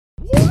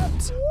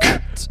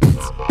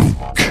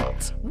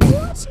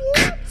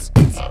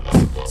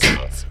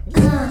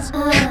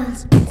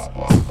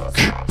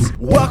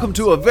Welcome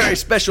to a very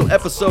special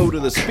episode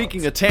of the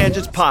Speaking of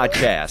Tangents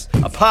podcast,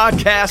 a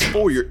podcast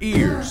for your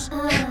ears.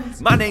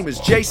 My name is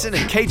Jason,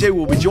 and KJ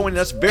will be joining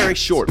us very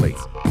shortly.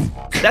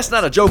 That's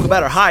not a joke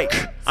about her height.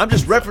 I'm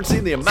just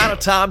referencing the amount of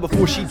time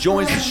before she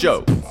joins the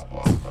show.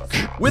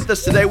 With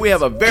us today, we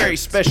have a very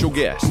special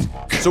guest,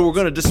 so we're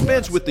going to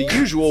dispense with the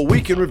usual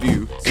week in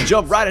review and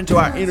jump right into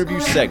our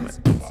interview segment.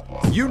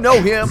 You know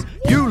him,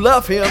 you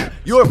love him,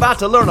 you're about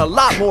to learn a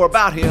lot more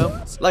about him,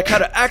 like how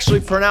to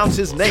actually pronounce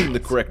his name the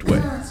correct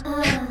way.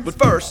 But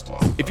first,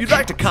 if you'd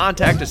like to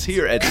contact us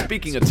here at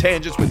Speaking of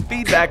Tangents with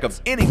feedback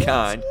of any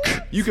kind,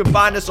 you can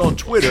find us on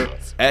Twitter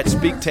at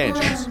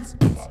SpeakTangents.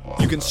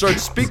 You can search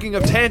Speaking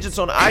of Tangents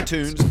on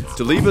iTunes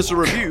to leave us a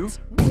review,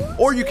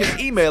 or you can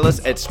email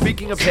us at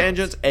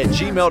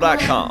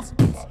speakingoftangents@gmail.com.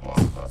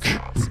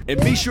 And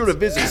be sure to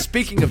visit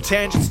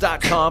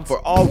speakingoftangents.com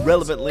for all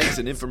relevant links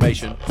and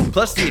information,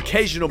 plus the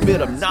occasional bit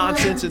of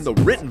nonsense in the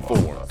written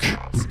form.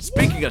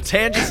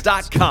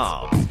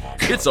 Speakingoftangents.com.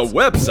 It's a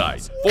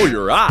website for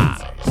your eyes.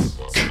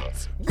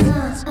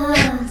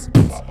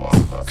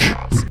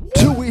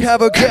 Do we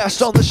have a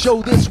guest on the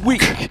show this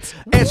week?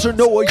 Answer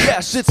no or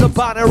yes, it's a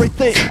binary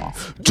thing.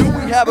 Do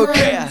we have a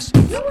guest?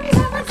 Do we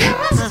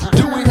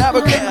have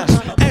a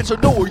guest? Answer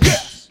no or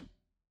yes.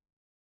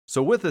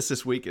 So with us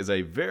this week is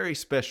a very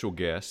special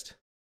guest.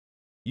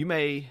 You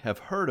may have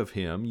heard of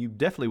him. You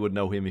definitely would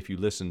know him if you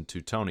listened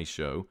to Tony's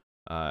show.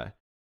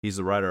 He's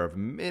the writer of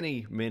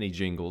many, many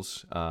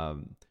jingles.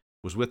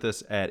 Was with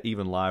us at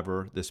Even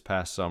Liver this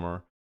past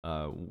summer.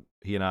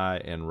 He and I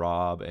and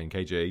Rob and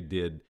KJ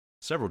did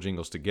several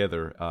jingles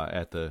together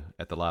at the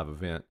live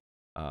event.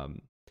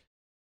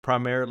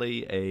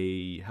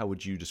 Primarily how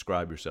would you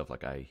describe yourself?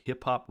 Like a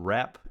hip hop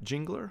rap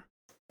jingler?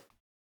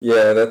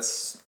 Yeah,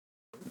 that's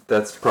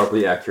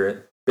probably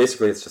accurate.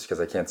 Basically, it's just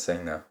because I can't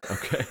sing now.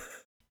 Okay.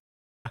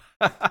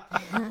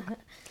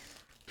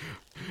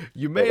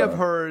 You may have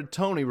heard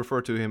Tony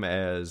refer to him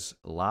as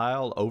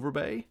Lyle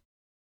Overbay,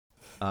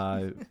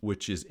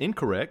 which is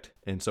incorrect.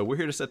 And so we're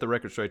here to set the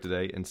record straight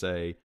today and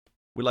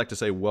we'd like to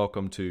say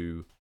welcome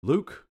to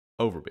Luke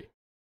Overby.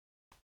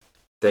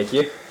 Thank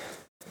you.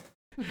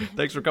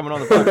 Thanks for coming on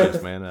the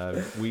podcast,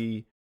 man.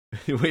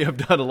 We have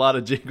done a lot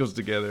of jingles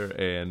together,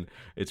 and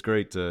it's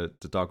great to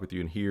talk with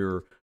you and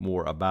hear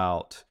more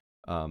about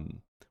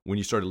when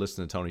you started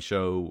listening to Tony's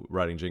show,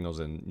 writing jingles,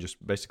 and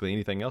just basically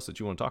anything else that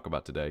you want to talk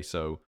about today.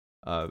 So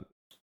I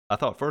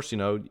thought first,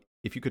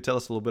 if you could tell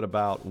us a little bit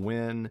about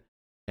when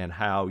and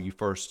how you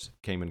first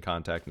came in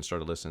contact and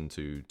started listening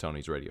to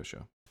Tony's radio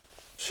show.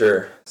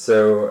 Sure.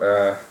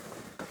 So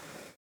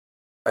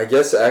I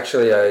guess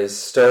actually I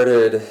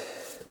started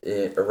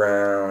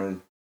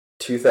around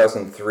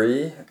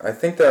 2003. I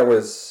think they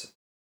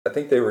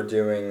were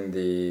doing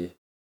doing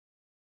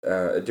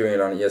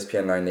it on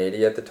ESPN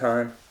 980 at the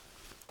time.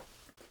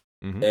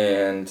 Mm-hmm.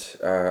 And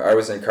I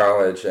was in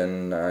college,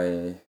 and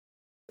it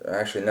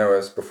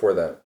was before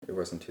that. It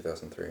wasn't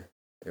 2003.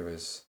 It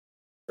was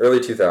early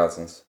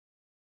 2000s.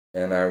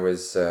 And I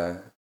was,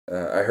 I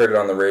heard it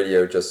on the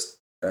radio, just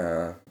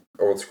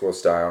old school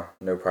style,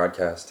 no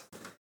podcast.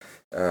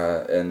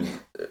 And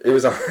it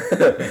was on,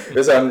 it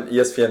was on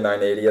ESPN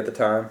 980 at the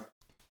time.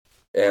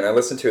 And I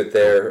listened to it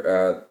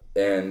there,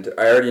 and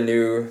I already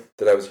knew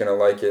that I was going to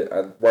like it.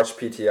 I watched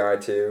PTI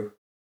too,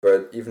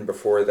 but even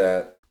before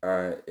that,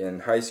 in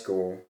high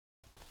school,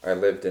 I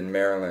lived in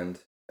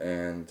Maryland,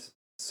 and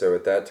so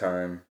at that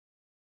time,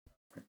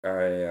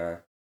 I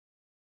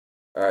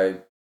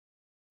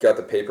got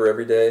the paper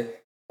every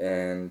day,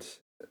 and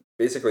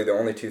basically the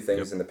only two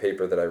things in the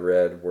paper that I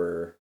read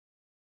were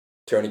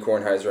Tony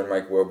Kornheiser and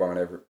Mike Wilbon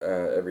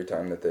every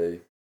time that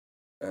they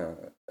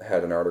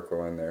had an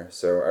article in there.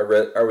 So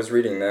I was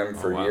reading them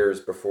for years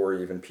before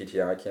even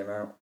PTI came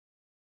out.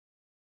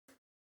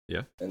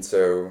 Yeah. And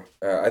so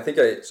I think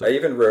I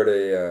even wrote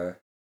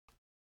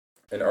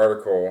an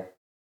article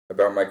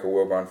about Michael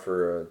Wilbon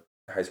for a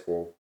high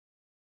school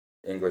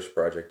English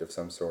project of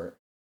some sort.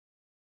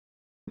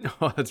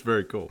 Oh, that's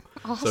very cool.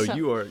 Awesome. So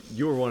you are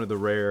one of the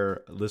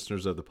rare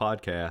listeners of the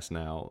podcast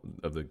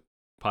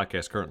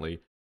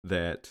currently,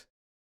 that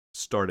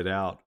started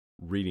out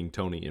reading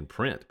Tony in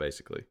print,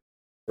 basically.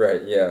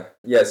 Right, yeah.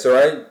 Yeah, so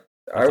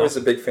I was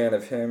awesome. a big fan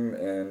of him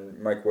and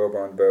Mike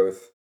Wilbon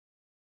both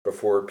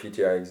before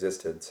PTI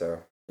existed.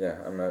 So,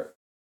 yeah, I'm an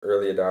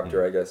early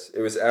adopter, I guess.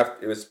 It was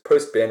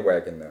post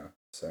bandwagon though.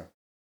 So.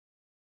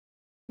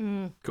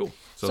 Cool.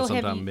 So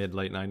sometime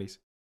late 90s.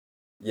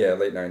 Yeah,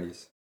 late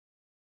 90s.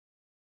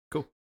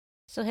 Cool.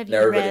 So have now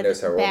you everybody read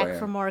knows how old I Back am.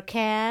 for More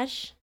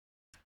Cash?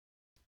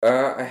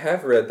 I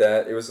have read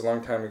that. It was a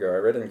long time ago. I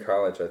read it in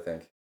college, I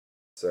think.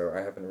 So I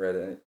haven't read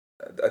any.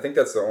 I think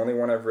that's the only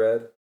one I've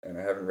read, and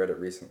I haven't read it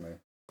recently.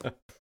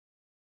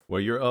 Well,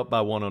 you're up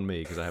by one on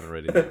me because I haven't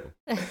read it.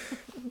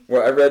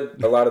 Well, I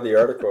read a lot of the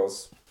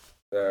articles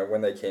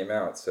when they came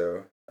out,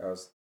 so it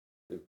was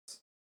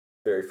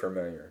very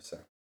familiar. So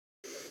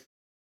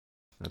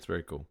that's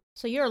very cool.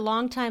 So you're a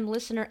long-time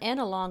listener and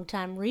a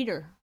long-time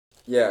reader.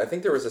 Yeah, I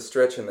think there was a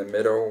stretch in the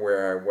middle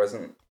where I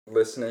wasn't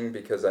listening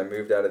because I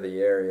moved out of the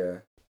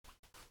area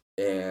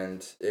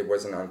and it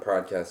wasn't on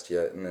podcast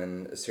yet. And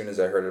then as soon as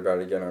I heard about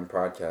it again on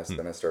podcast,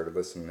 then I started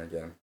listening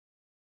again.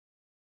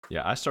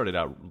 Yeah, I started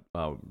out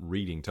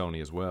reading Tony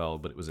as well,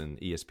 but it was in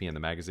ESPN, the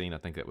magazine. I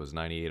think that was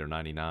 98 or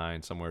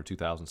 99, somewhere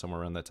 2000,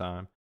 somewhere around that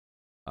time.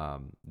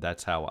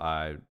 That's how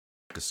I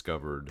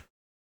discovered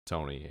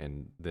Tony,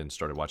 and then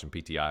started watching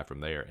PTI from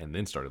there, and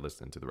then started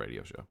listening to the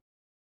radio show.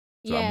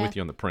 So I'm with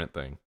you on the print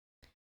thing.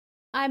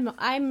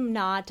 I'm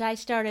not. I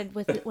started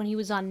with it when he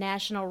was on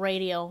national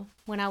radio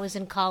when I was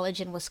in college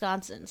in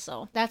Wisconsin.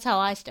 So that's how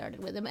I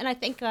started with him. And I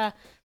think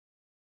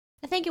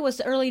it was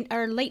early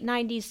or late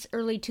 90s,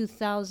 early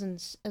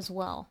 2000s as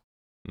well.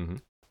 Mm-hmm.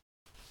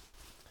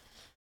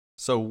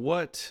 So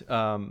what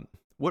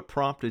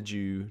prompted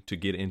you to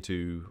get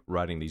into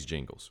writing these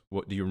jingles?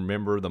 What do you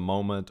remember the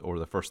moment or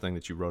the first thing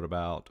that you wrote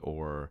about,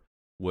 or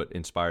what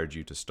inspired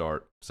you to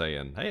start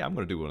saying, "Hey, I'm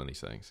going to do one of these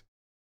things"?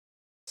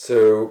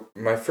 So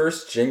my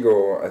first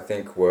jingle, I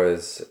think,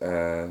 was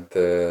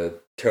the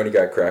Tony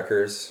Got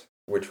Crackers,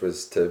 which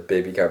was to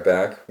Baby Got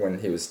Back when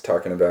he was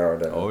talking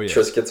about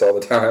Triscuits all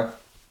the time.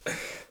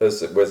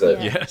 Was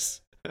it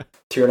yes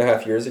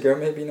 2.5 years ago,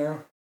 maybe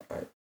now?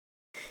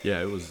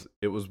 Yeah,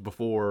 it was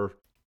before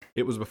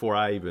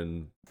I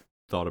even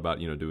thought about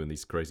doing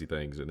these crazy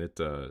things, and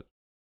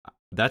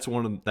that's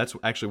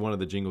actually one of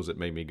the jingles that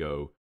made me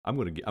go, I'm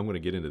gonna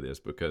get into this,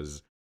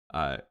 because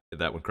that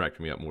one cracked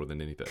me up more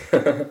than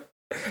anything.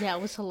 Yeah,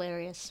 it was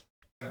hilarious.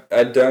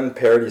 I'd done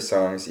parody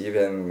songs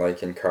even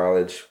like in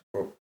college,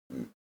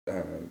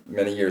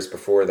 many years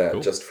before that,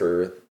 cool. just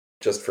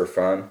for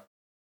fun,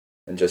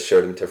 and just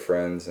showed them to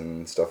friends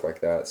and stuff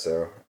like that.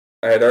 So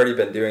I had already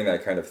been doing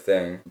that kind of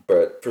thing,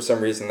 but for some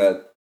reason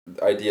that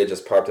idea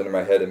just popped into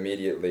my head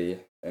immediately,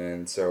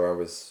 and so I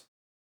was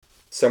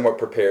somewhat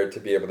prepared to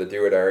be able to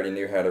do it. I already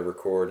knew how to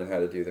record and how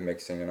to do the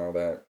mixing and all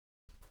that,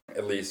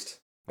 at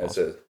least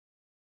awesome.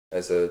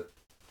 as a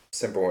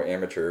simple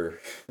amateur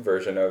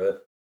version of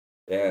it.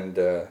 And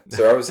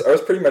so I was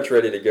pretty much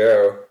ready to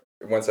go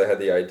once I had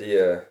the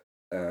idea.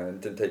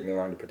 It didn't take me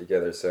long to put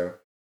together. So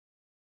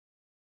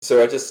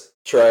I just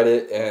tried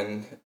it,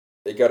 and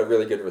it got a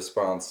really good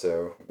response.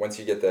 So once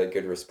you get that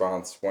good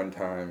response one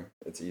time,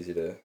 it's easy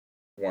to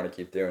want to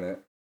keep doing it.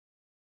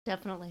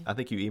 Definitely. I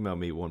think you emailed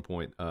me at one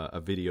point a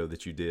video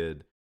that you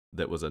did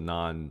that was a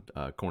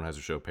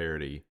non-Kornheiser Show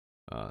parody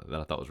that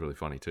I thought was really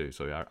funny too.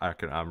 So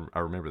I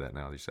remember that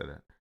now that you said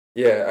that.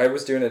 Yeah, I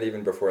was doing it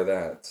even before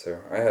that. So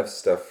I have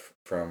stuff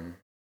from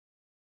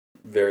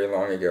very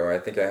long ago. I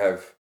think I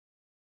have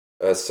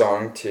a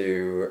song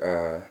to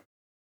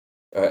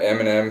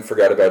Eminem,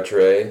 Forgot About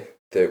Dre,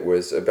 that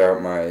was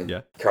about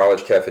my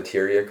college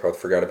cafeteria called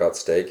Forgot About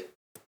Steak.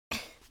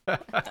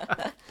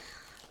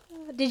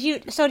 Did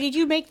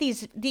you make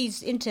these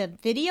into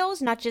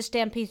videos, not just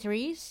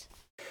MP3s?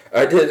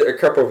 I did a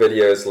couple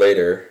videos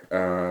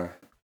later.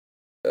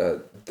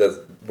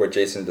 What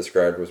Jason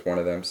described was one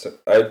of them. So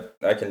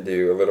I can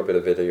do a little bit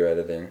of video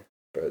editing,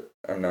 but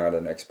I'm not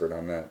an expert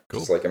on that.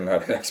 Cool. Just like I'm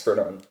not an expert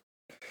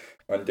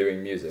on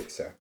doing music.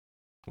 So,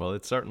 well,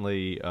 it's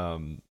certainly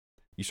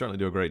you certainly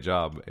do a great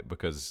job,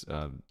 because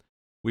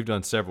we've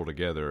done several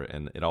together,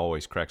 and it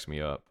always cracks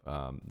me up,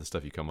 the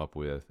stuff you come up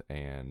with,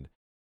 and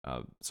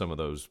some of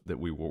those that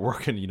we were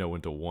working,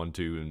 until 1,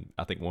 2, and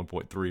I think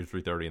 1.3 or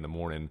 3:30 in the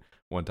morning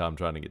one time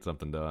trying to get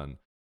something done.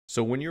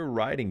 So when you're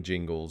writing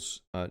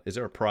jingles, is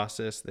there a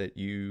process that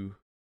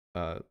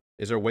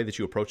is there a way that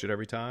you approach it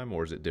every time,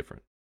 or is it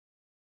different?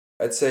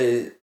 I'd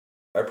say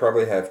I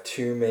probably have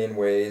two main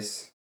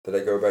ways that I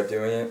go about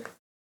doing it.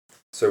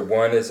 So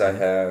one is I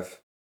have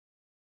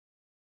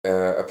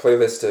a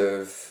playlist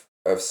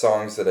of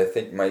songs that I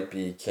think might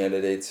be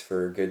candidates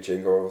for good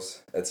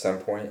jingles at some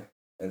point.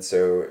 And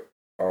so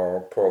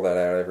I'll pull that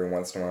out every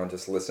once in a while and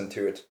just listen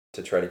to it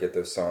to try to get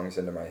those songs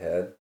into my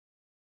head.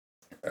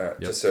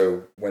 Just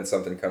so when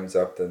something comes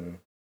up, then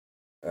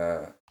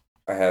I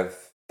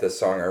have the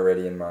song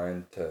already in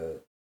mind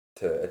to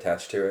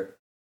attach to it.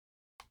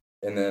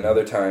 And then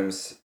other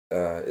times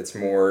it's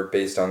more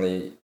based on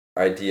the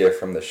idea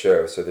from the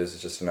show. So there's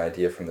just an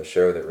idea from the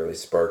show that really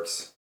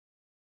sparks,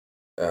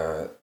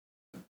 I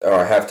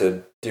have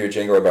to do a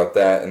jingle about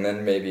that, and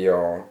then maybe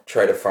I'll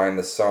try to find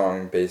the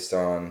song based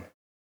on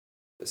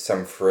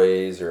some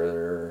phrase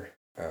or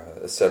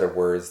a set of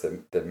words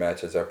that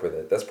matches up with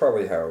it. That's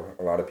probably how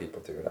a lot of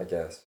people do it, I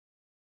guess.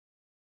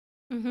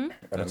 Mm-hmm.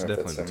 That's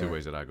definitely the two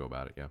ways that I go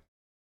about it, yeah.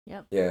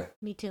 Yep. Yeah.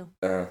 Me too.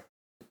 And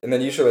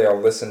then usually I'll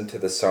listen to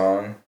the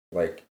song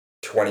like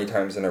 20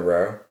 times in a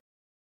row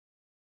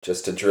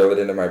just to drill it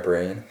into my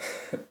brain.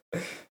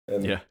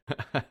 Yeah.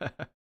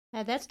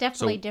 That's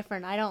definitely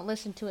different. I don't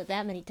listen to it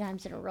that many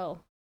times in a row.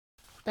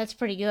 That's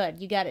pretty good.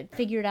 You got it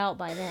figured out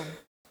by then.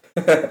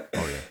 Oh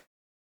yeah.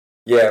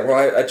 Yeah,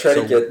 well, I try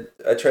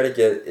to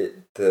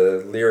get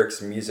the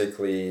lyrics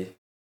musically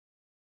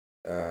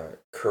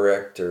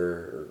correct,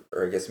 or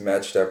I guess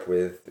matched up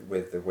with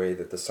the way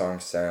that the song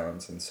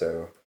sounds, and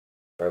so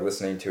by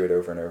listening to it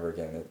over and over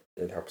again,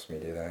 it helps me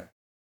do that.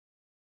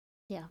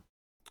 Yeah.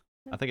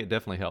 I think it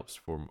definitely helps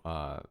for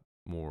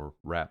more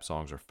rap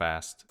songs or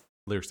fast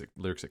lyrics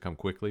that come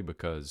quickly,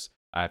 because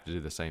I have to do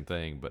the same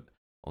thing. But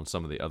on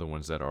some of the other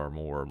ones that are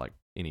more like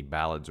any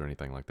ballads or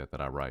anything like that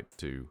I write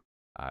to,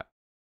 I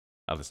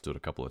listened to it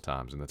a couple of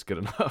times, and that's good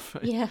enough.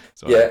 Yeah.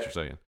 So I know what you're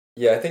saying.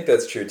 Yeah, I think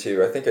that's true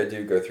too. I think I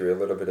do go through a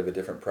little bit of a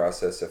different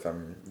process if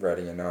I'm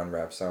writing a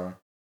non-rap song.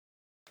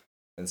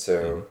 And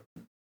so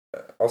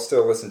I'll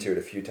still listen to it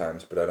a few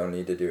times, but I don't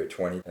need to do it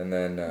 20. And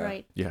then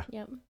right. Yeah.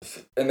 Yep.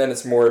 And then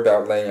it's more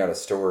about laying out a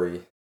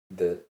story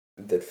that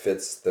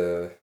fits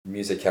the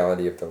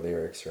musicality of the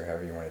lyrics, or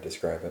however you want to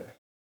describe it.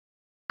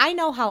 I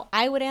know how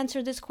I would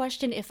answer this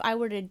question if I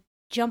were to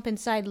jump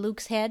inside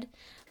Luke's head,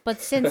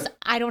 but since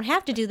I don't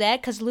have to do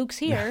that because Luke's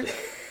here,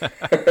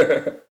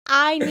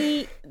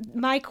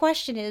 my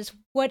question is,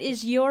 what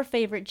is your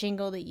favorite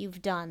jingle that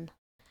you've done?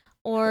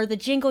 Or the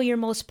jingle you're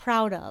most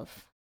proud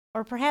of?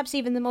 Or perhaps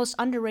even the most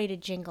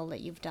underrated jingle that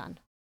you've done?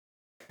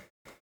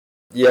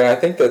 Yeah, I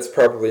think that's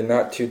probably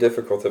not too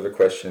difficult of a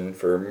question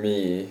for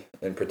me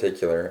in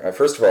particular.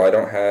 First of all, I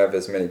don't have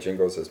as many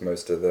jingles as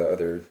most of the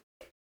other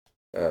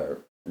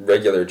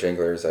regular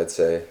jinglers, I'd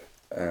say.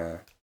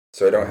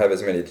 So I don't have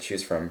as many to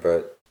choose from,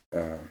 but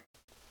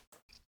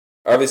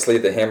obviously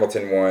the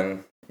Hamilton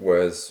one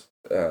was...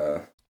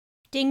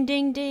 Ding,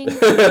 ding, ding.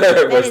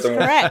 That is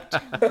correct.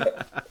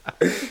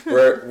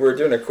 We're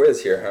doing a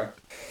quiz here, huh?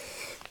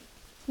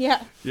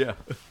 Yeah. Yeah.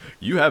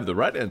 You have the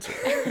right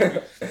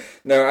answer.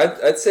 No,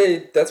 I'd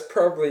say that's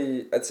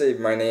probably... I'd say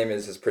My Name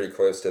is pretty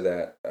close to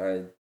that.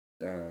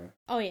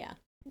 Oh, yeah.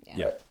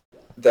 Yeah.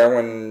 That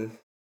one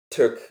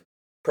took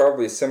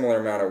probably a similar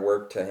amount of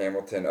work to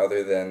Hamilton,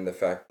 other than the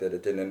fact that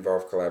it didn't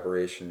involve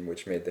collaboration,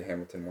 which made the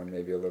Hamilton one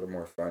maybe a little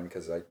more fun,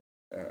 because I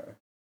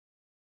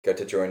got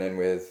to join in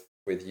with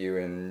you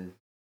and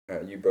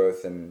you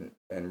both and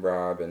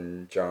Rob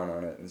and John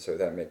on it, and so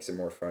that makes it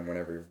more fun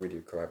whenever we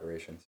do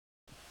collaborations.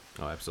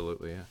 Oh,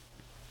 absolutely, yeah.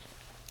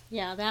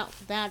 Yeah,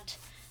 that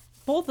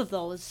both of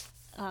those.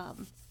 I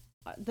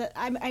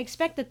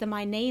expect that the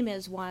My Name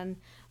Is one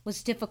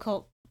was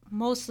difficult,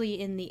 mostly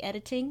in the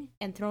editing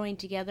and throwing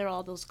together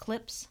all those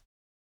clips.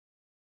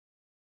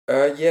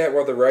 Yeah,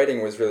 well, the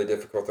writing was really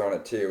difficult on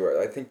it too.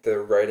 I think the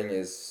writing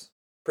is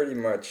pretty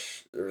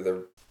much,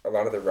 a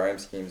lot of the rhyme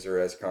schemes are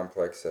as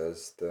complex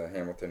as the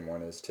Hamilton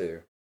one is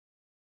too.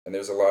 And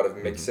there's a lot of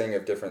mixing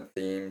of different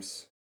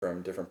themes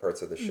from different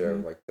parts of the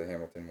show, like the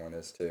Hamilton one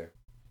is too.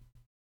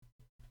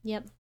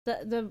 Yep.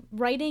 The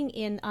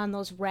writing on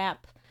those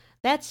rap,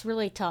 that's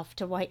really tough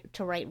to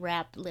write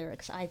rap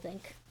lyrics, I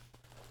think.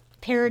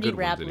 Parody Good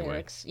rap ones, anyway.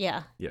 lyrics.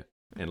 Yeah. Yeah.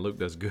 And Luke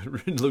does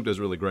good. Luke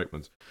does really great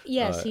ones.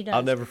 Yes, he does.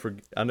 I'll never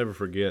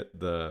forget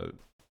the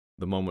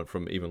moment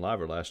from Even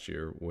Liver last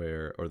year,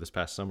 or this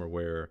past summer,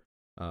 where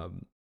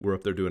we're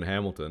up there doing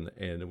Hamilton,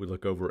 and we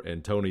look over,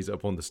 and Tony's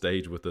up on the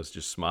stage with us,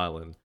 just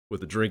smiling,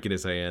 with a drink in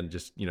his hand,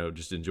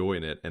 just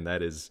enjoying it. And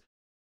that is,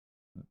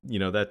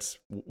 that's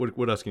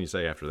what else can you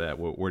say after that?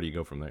 Where do you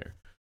go from there?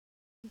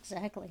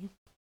 Exactly.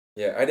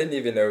 Yeah, I didn't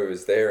even know it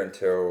was there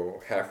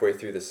until halfway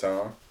through the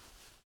song.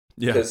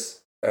 Yeah.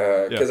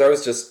 Because I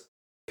was just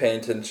paying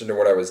attention to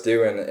what I was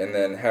doing, and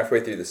then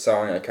halfway through the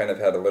song, I kind of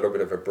had a little bit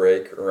of a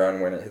break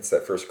around when it hits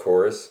that first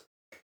chorus.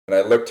 And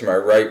I look to my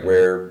right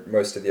where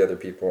most of the other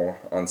people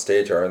on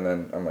stage are, and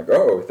then I'm like,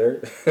 oh,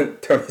 there,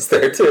 Tony's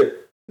there too.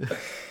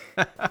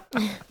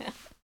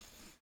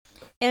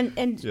 And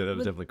yeah, that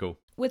was definitely cool.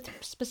 With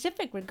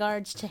specific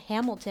regards to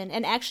Hamilton,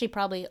 and actually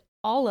probably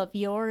all of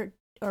your,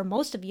 or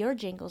most of your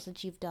jingles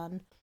that you've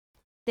done,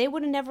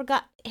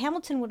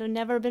 Hamilton would have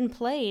never been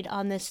played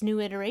on this new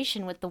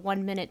iteration with the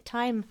 1 minute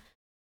time.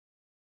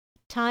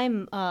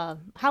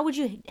 How would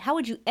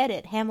you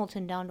edit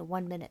Hamilton down to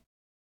 1 minute?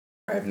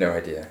 I have no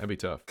idea. That'd be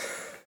tough.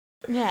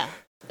 Yeah,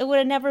 it would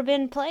have never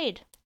been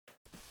played.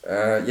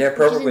 Yeah,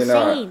 probably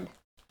not.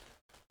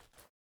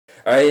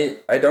 I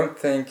don't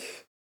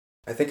think.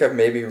 I think I've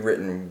maybe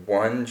written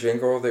one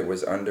jingle that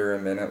was under a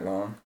minute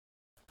long.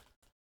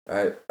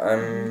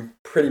 I'm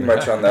pretty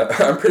much on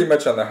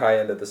the high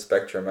end of the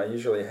spectrum. I'm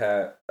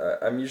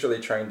usually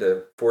trying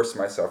to force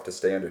myself to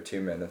stay under 2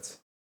 minutes.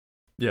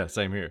 Yeah,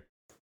 same here.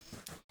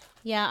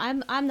 Yeah,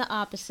 I'm the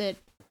opposite.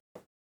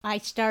 I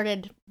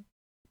started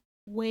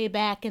way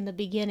back in the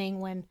beginning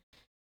when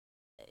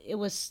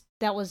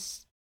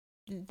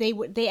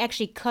they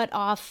actually cut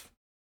off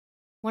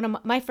one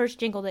of my first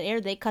jingle that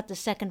aired. They cut the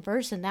second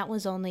verse, and that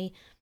was only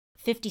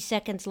 50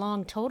 seconds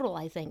long total,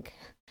 I think.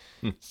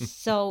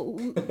 So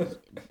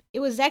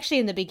it was actually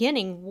in the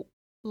beginning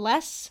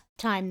less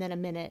time than a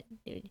minute.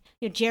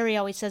 Jerry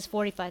always says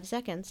 45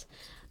 seconds.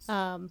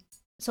 So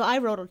I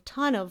wrote a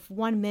ton of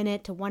 1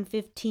 minute to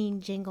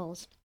 1:15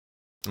 jingles.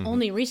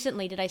 Only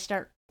recently did I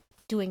start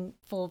doing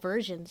full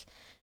versions,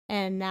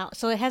 and now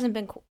so it hasn't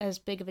been as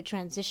big of a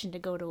transition to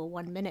go to a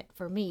 1 minute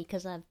for me,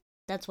 because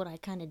that's what I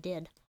kind of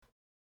did.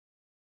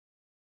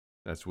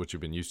 That's what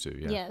you've been used to,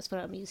 yeah. Yeah, that's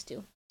what I'm used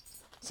to.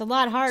 It's a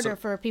lot harder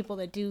for people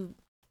that do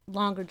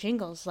longer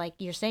jingles, like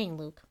you're saying,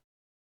 Luke.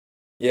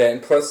 Yeah,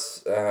 and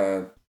plus,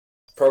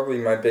 probably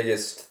my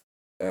biggest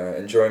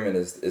enjoyment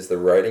is the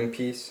writing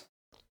piece.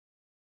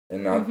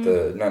 and not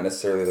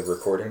necessarily the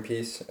recording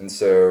piece. And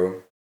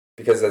so,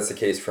 because that's the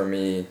case for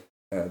me,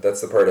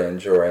 that's the part I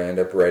enjoy. I end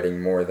up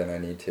writing more than I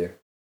need to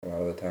a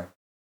lot of the time.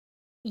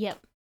 Yep.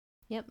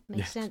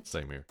 Makes sense.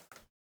 Same here.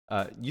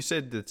 You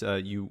said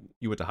that you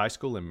went to high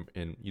school and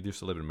you used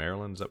to live in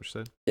Maryland. Is that what you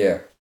said?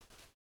 Yeah.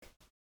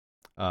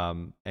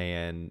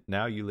 And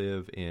now you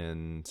live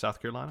in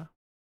South Carolina?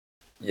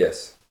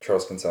 Yes,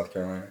 Charleston, South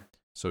Carolina.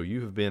 So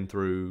you have been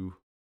through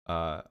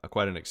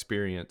quite an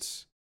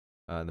experience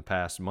in the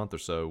past month or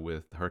so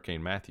with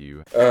Hurricane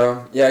Matthew.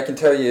 Yeah, I can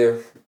tell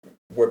you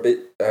what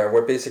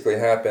basically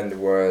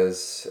happened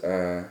was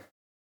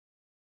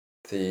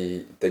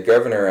the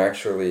governor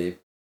actually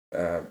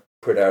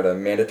put out a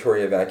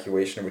mandatory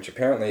evacuation, which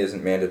apparently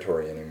isn't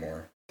mandatory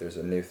anymore. There's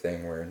a new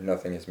thing where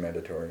nothing is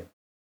mandatory.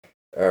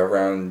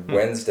 Around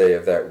Wednesday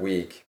of that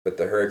week, but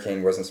the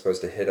hurricane wasn't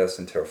supposed to hit us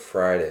until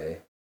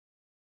Friday.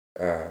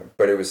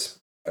 But it was,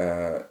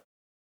 at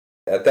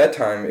that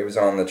time, it was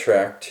on the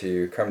track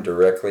to come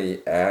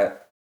directly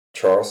at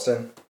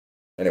Charleston,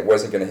 and it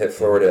wasn't going to hit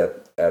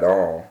Florida at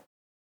all.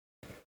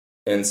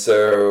 And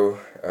so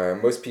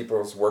most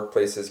people's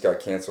workplaces got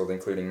canceled,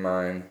 including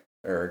mine,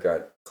 or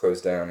got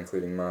closed down,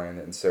 including mine.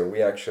 And so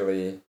we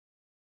actually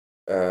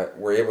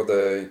were able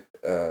to,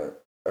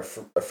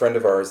 a friend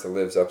of ours that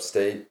lives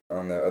upstate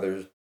on the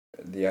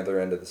other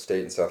end of the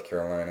state in South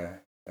Carolina,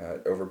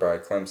 over by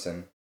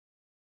Clemson,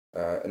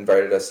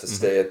 invited us to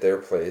stay at their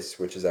place,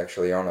 which is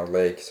actually on a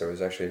lake, so it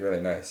was actually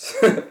really nice.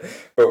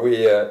 But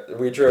we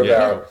drove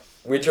out.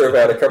 We drove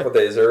out a couple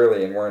days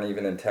early and weren't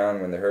even in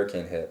town when the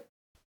hurricane hit.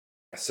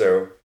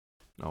 So,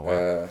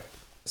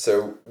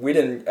 so we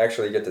didn't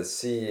actually get to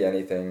see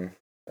anything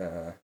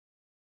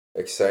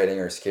exciting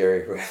or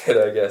scary with it,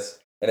 I guess.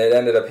 And it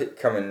ended up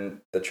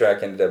the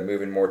track ended up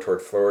moving more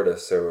toward Florida,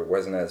 so it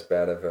wasn't as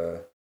bad of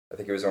I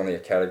think it was only a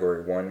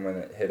Category 1 when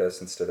it hit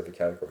us instead of a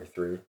Category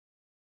 3.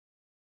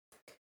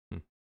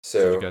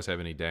 So did you guys have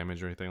any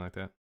damage or anything like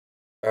that?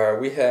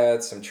 We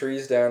had some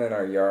trees down in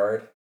our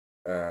yard,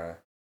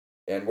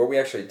 and what we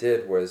actually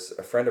did was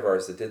a friend of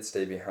ours that did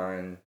stay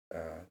behind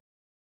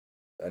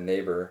a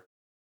neighbor.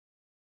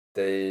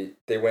 They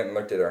went and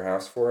looked at our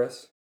house for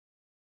us,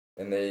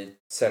 and they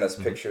sent us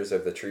pictures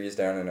of the trees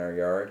down in our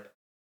yard.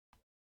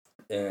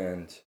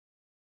 And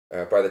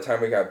by the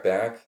time we got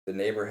back, the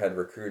neighbor had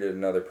recruited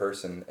another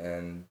person,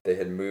 and they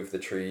had moved the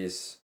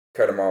trees,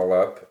 cut them all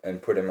up,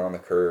 and put them on the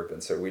curb.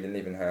 And so we didn't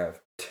even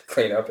have to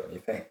clean up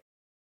anything.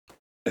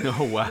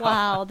 Oh, wow.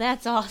 Wow,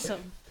 that's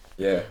awesome.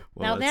 Yeah.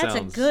 Well, now that's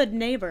a good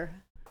neighbor.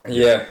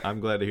 Yeah. I'm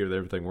glad to hear that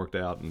everything worked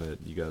out and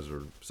that you guys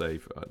are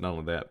safe. Not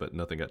only that, but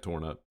nothing got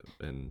torn up.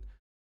 And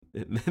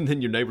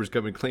then your neighbors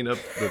come and clean up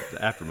the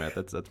aftermath.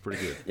 That's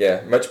pretty good.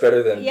 Yeah, much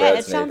better than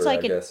Brad's it sounds neighbor,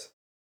 like I guess.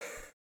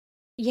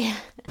 Yeah.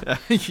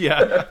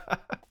 Yeah.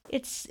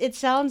 It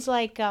sounds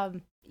like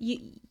you,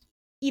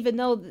 even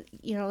though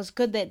it's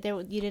good that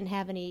you didn't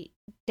have any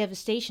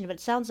devastation, but it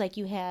sounds like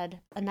you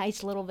had a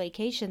nice little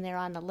vacation there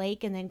on the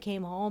lake, and then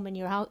came home and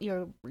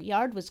your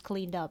yard was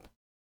cleaned up.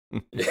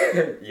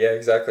 Yeah,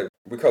 exactly.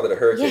 We called it a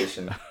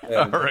hurricane.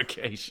 Yeah. A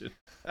hurricane.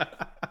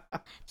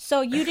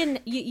 So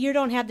you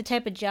don't have the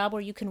type of job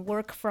where you can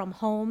work from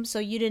home, so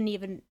you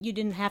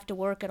didn't have to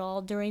work at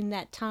all during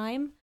that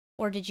time,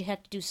 or did you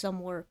have to do some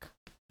work?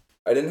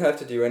 I didn't have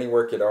to do any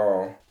work at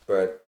all,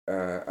 but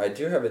I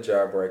do have a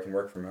job where I can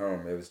work from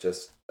home. It was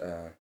just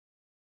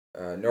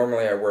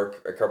normally I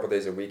work a couple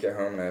days a week at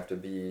home, and I have to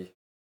be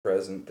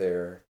present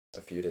there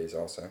a few days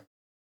also.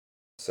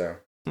 So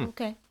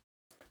okay,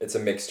 it's a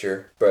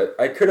mixture. But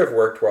I could have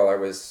worked while I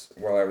was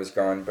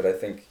gone, but I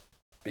think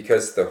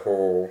because the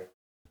whole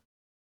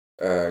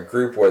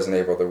group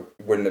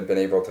wouldn't have been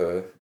able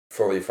to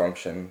fully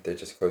function, they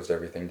just closed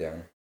everything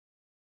down.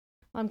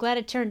 I'm glad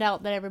it turned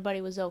out that everybody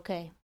was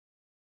okay.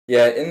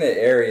 Yeah, in the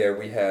area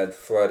we had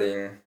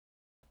flooding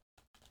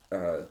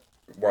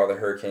while the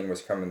hurricane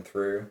was coming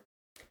through.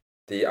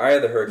 The eye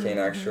of the hurricane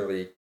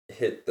actually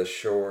hit the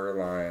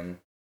shoreline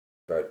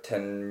about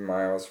 10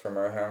 miles from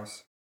our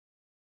house.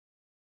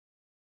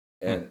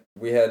 And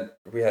we had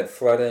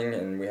flooding,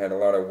 and we had a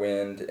lot of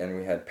wind, and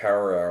we had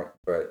power out,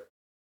 but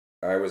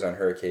I was on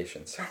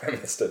hurricane, so I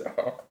missed it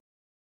all.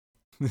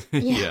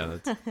 Yeah.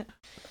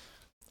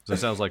 So it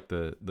sounds like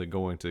the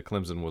going to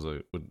Clemson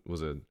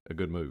was a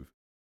good move.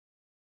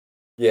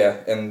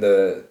 Yeah, and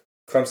the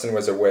Clemson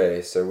was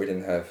away, so we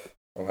didn't have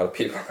a lot of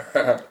people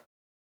around.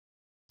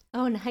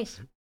 Oh, nice.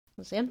 It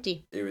was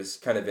empty. It was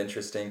kind of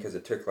interesting because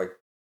it took like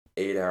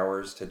 8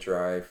 hours to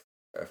drive,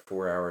 a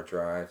 4-hour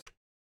drive.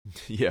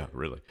 Yeah,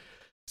 really.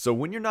 So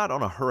when you're not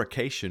on a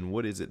hurricane,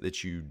 what is it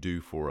that you do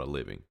for a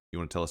living? You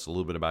want to tell us a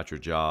little bit about your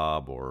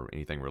job or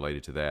anything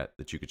related to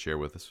that you could share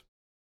with us?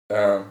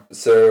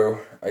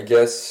 So I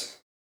guess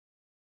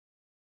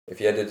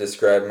if you had to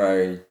describe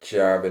my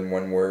job in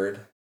one word,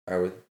 I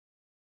would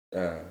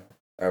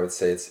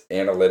say it's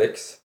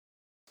analytics.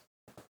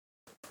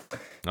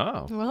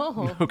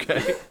 Oh.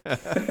 Okay.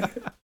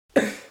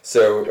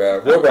 So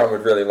Wilbon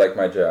would really like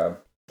my job.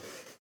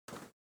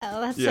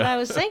 Oh, that's what I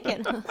was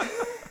thinking.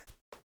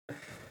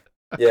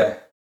 Yeah.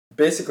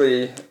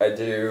 Basically, I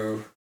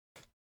do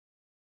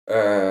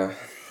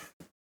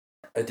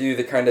I do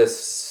the kind of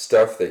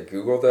stuff that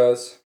Google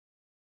does.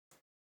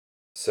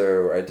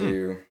 So I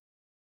do.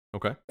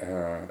 Okay.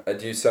 I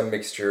do some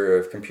mixture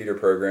of computer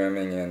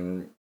programming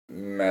and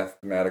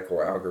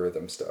mathematical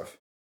algorithm stuff.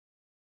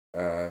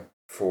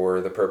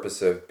 For the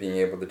purpose of being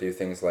able to do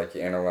things like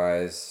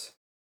analyze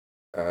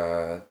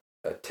a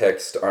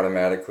text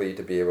automatically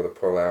to be able to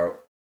pull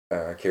out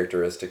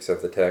characteristics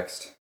of the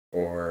text,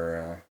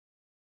 or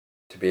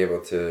to be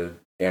able to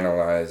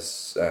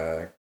analyze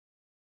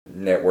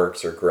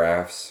networks or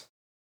graphs,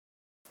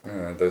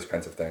 those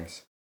kinds of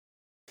things.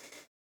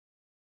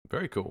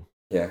 Very cool.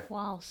 Yeah.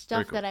 Wow,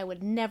 stuff cool. that I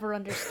would never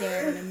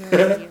understand in a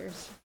million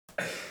years.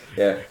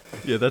 Yeah.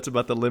 Yeah, that's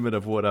about the limit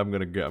of what I'm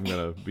gonna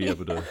be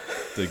able to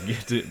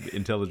get to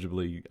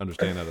intelligibly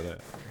understand out of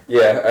that.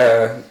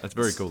 Yeah. That's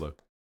very cool though.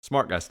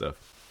 Smart guy stuff.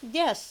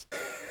 Yes.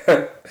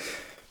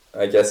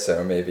 I guess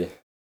so, maybe.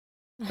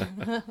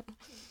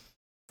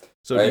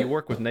 So do you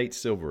work with Nate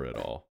Silver at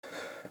all?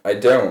 I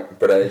don't,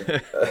 but I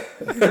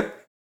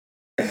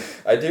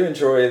do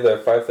enjoy the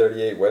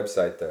 538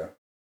 website though.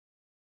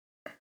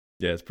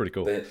 Yeah, it's pretty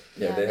cool. They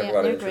have a lot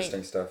of they're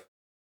interesting great. stuff.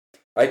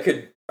 I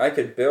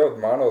could build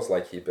models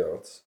like he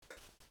builds.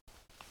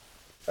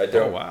 I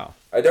don't. Oh wow.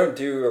 I don't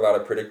do a lot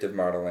of predictive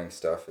modeling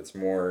stuff. It's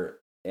more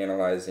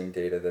analyzing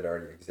data that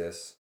already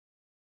exists.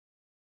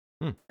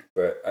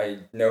 But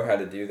I know how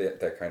to do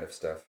that kind of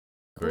stuff.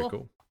 Very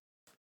cool.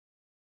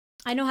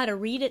 I know how to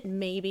read it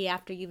maybe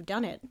after you've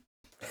done it.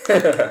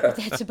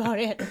 That's about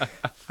it.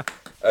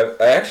 I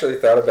actually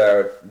thought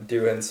about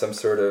doing some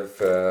sort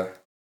of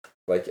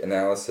like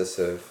analysis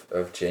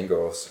of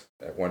jingles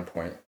at one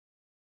point.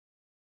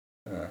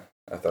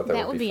 I thought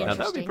that would be fun. Now,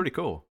 that would be pretty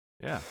cool.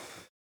 Yeah.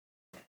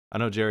 I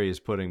know Jerry is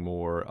putting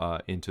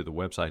more into the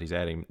website. He's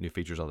adding new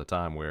features all the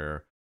time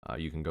where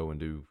you can go and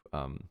do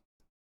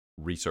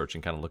research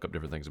and kind of look up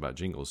different things about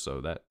jingles.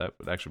 So that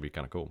would actually be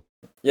kind of cool.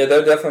 Yeah, that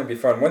would definitely be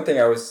fun. One thing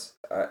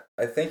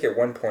I think at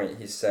one point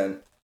he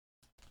sent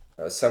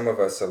some of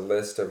us a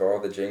list of all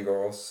the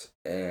jingles,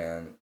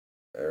 and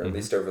or at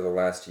least over the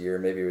last year.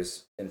 Maybe it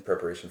was in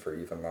preparation for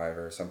Even Live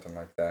or something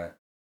like that.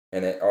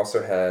 And it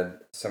also had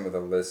some of the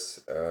lists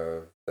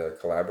of the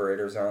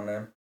collaborators on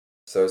them.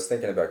 So I was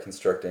thinking about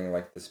constructing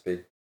like this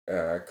big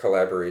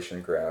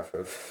collaboration graph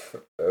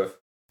of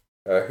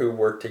who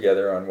worked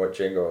together on what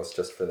jingles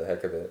just for the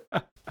heck of it.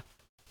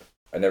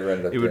 I never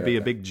ended up. It would be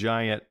a big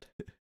giant.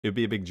 It would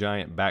be a big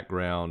giant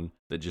background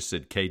that just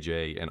said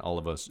KJ and all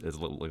of us as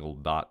little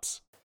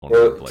dots.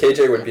 Well,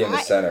 KJ would be in the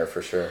center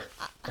for sure.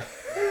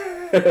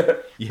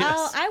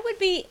 Yes. I would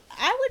be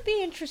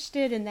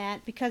interested in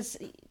that because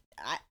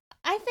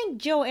I think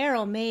Joe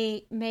Arrow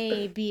may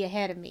be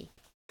ahead of me.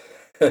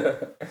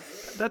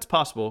 That's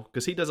possible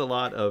because he does a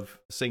lot of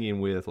singing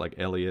with like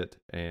Elliot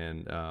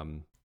and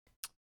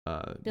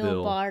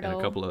Bill Bardo. and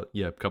a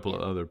couple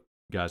of other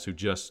guys who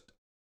just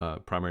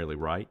primarily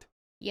write.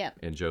 Yep.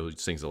 And Joe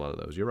sings a lot of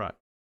those. You're right.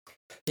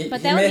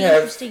 But that would be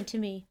interesting to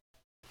me.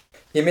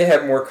 He may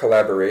have more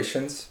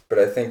collaborations, but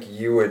I think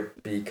you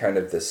would be kind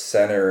of the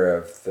center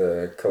of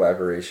the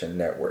collaboration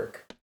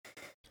network.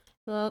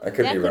 Well, I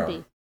could be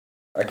wrong.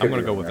 I'm going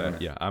to go with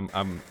that. Yeah,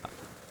 I'm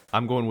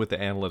going with the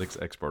analytics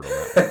expert on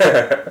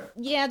that.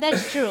 Yeah,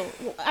 that's true.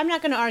 I'm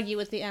not going to argue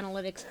with the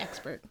analytics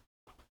expert.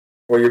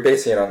 Well, you're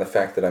basing it on the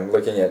fact that I'm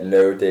looking at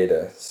no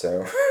data,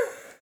 so.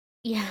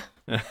 Yeah.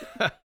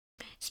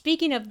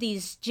 Speaking of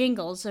these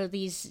jingles or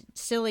these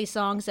silly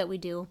songs that we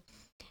do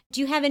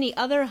you have any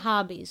other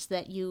hobbies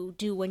that you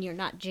do when you're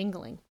not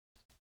jingling?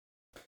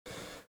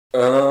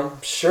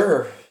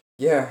 Sure.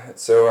 Yeah.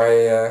 So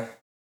I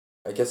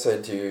guess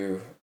I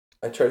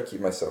try to keep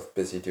myself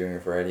busy doing a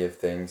variety of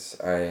things.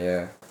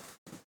 I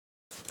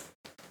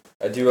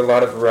do a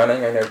lot of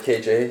running. I know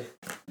KJ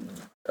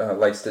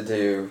likes to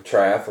do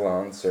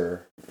triathlons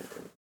or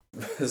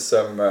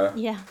some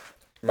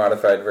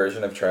modified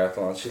version of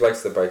triathlons. She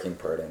likes the biking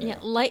part. I know. Yeah,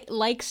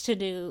 likes to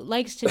do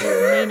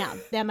may not.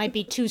 That might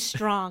be too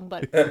strong,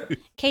 but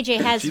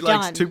KJ has she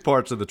done. likes two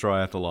parts of the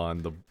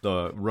triathlon: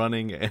 the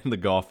running and the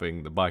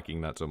golfing. The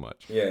biking, not so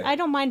much. Yeah, I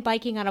don't mind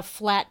biking on a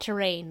flat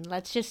terrain.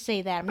 Let's just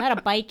say that I'm not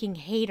a biking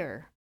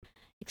hater.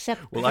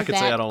 Except well, I could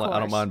say I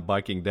don't mind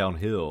biking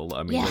downhill.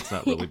 I mean, that's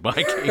not really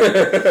biking.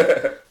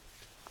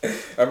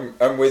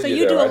 I'm with you. So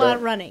you do a lot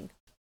of running.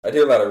 I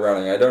do a lot of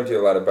running. I don't do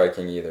a lot of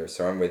biking either,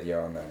 so I'm with you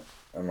on that.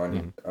 I'm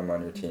on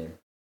your team.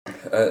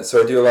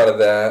 So I do a lot of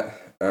that.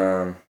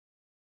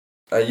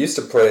 I used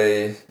to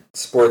play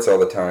sports all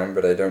the time,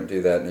 but I don't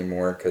do that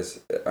anymore because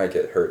I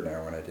get hurt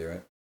now when I do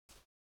it.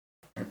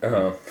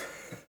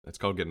 It's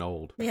called getting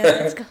old. Yeah,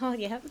 that's called,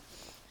 yeah.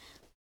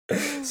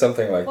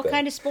 Something like that. What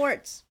kind of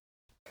sports?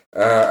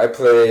 I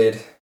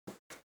played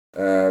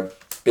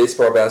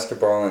baseball,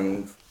 basketball,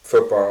 and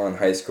football in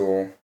high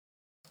school.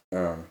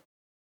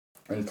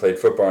 And played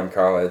football in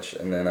college,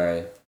 and then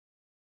I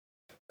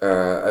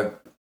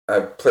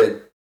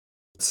played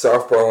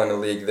softball in a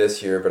league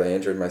this year, but I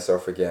injured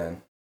myself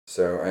again,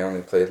 so I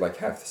only played like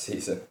half the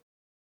season.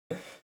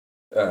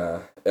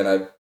 And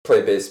I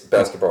play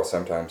basketball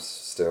sometimes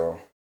still,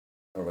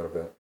 a little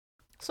bit.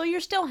 So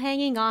you're still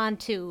hanging on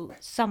to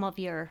some of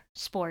your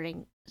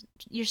sporting.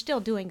 You're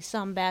still doing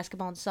some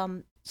basketball and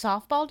some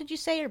softball, did you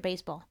say, or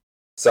baseball?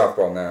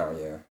 Softball now,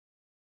 yeah.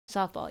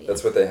 Softball, yeah.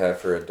 That's what they have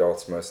for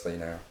adults mostly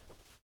now.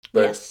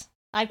 But, yes,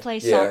 I play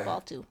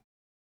softball too.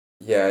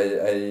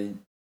 Yeah,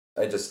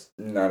 I just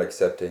not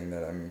accepting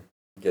that I'm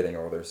getting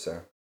older,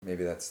 so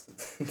maybe that's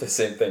the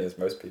same thing as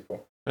most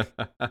people.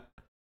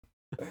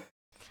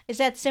 Is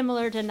that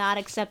similar to not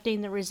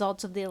accepting the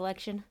results of the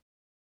election?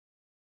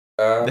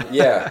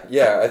 Yeah.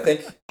 I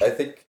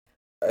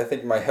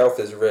think my health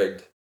is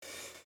rigged.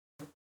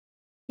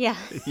 Yeah.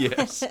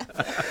 Yes.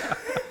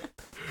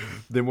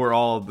 Then we're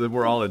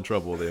all in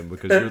trouble then,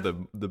 because you're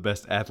the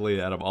best athlete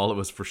out of all of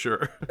us for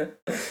sure.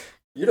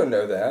 You don't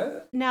know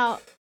that. Now,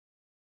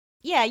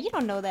 yeah, you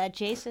don't know that,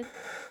 Jason.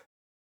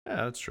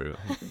 Yeah, that's true.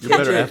 You're a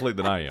better athlete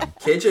than I am.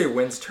 KJ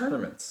wins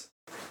tournaments.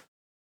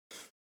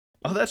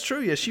 Oh, that's true.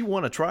 Yeah, she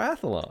won a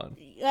triathlon.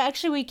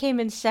 Actually, we came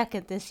in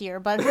second this year,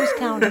 but who's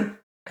counting?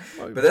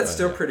 But that's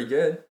still pretty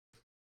good.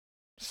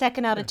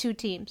 Second out of 2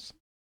 teams.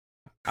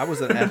 I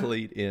was an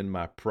athlete in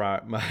my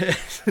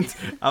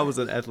I was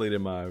an athlete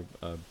in my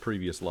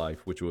previous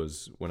life, which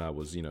was when I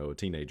was, a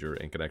teenager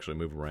and could actually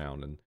move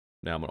around. And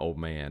now I'm an old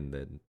man.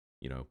 Then,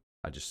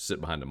 I just sit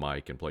behind a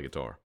mic and play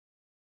guitar.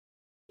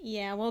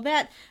 Yeah, well,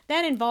 that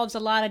involves a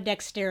lot of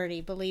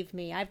dexterity. Believe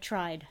me, I've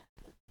tried.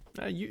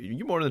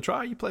 You more than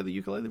try. You play the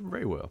ukulele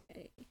very well.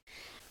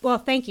 Well,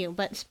 thank you.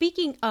 But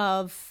speaking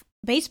of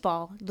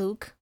baseball,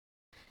 Luke,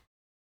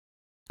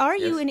 are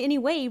you in any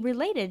way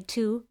related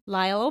to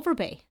Lyle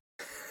Overbay?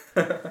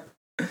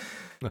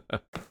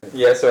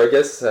 Yeah, so I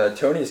guess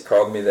Tony's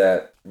called me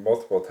that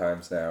multiple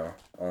times now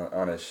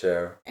on his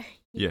show.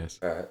 Yes.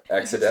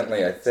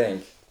 Accidentally, I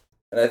think.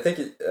 And I think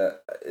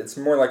it's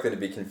more likely to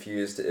be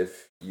confused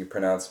if you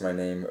pronounce my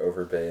name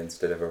Overbay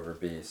instead of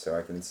Overbee, so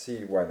I can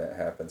see why that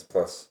happens.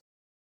 Plus,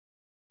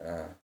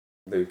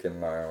 Luke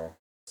and Lyle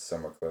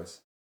somewhat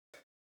close.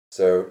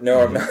 So,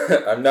 no,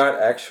 I'm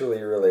not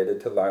actually related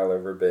to Lyle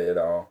Overbay at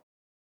all.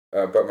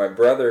 But my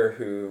brother,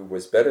 who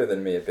was better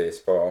than me at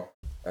baseball,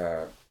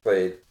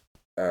 played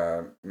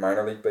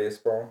minor league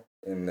baseball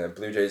in the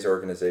Blue Jays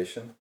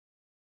organization,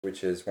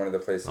 which is one of the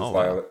places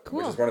Lyle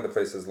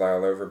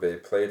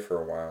Overbay played for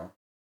a while.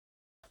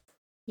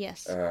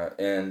 Yes.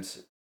 And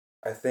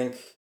I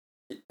think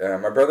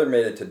my brother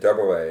made it to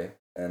Double-A,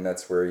 and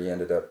that's where he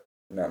ended up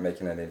not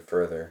making it any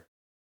further.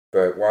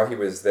 But while he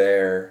was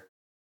there,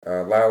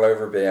 Lyle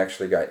Overbay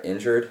actually got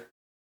injured.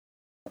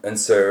 And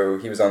so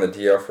he was on the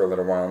DL for a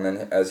little while, and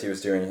then as he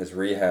was doing his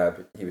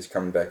rehab, he was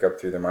coming back up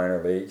through the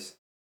minor leagues.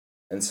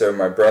 And so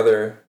my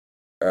brother,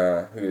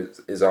 who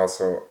is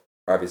also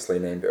obviously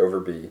named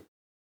Overbee,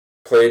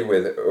 played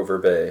with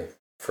Overbay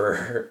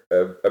for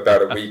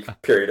about a week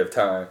period of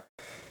time.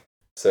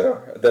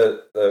 So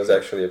that was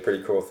actually a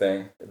pretty cool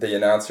thing. The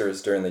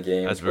announcers during the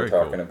games were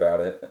talking about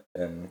it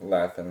and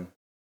laughing.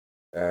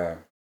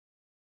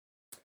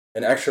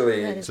 And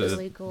actually, that is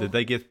really cool. Did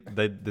they get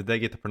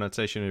the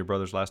pronunciation of your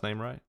brother's last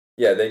name right?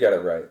 Yeah, they got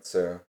it right.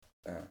 So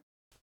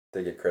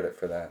they get credit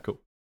for that. Cool.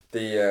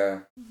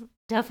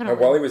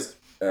 Definitely. While he was,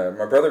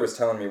 my brother was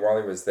telling me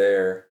while he was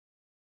there,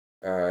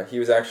 he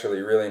was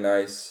actually really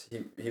nice.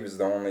 He was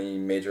the only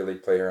major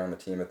league player on the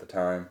team at the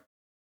time,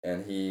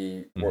 and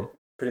he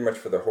pretty much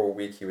for the whole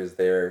week he was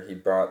there, he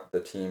bought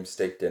the team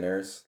steak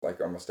dinners like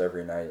almost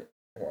every night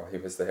while he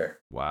was there.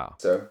 Wow.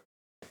 So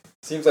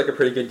seems like a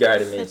pretty good guy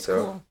to me. That's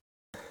so cool.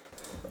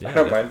 I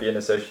don't mind being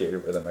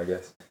associated with him, I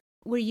guess.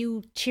 Were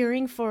you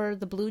cheering for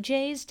the Blue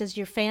Jays? Does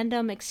your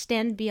fandom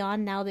extend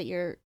beyond now that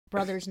your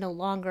brother's no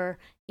longer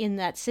in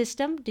that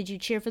system? Did you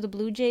cheer for the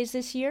Blue Jays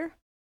this year?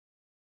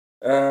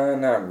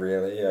 Not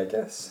really, I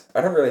guess.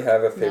 I don't really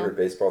have a favorite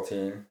baseball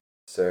team,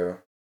 so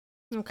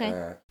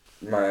okay.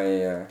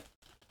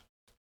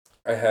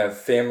 I have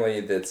family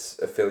that's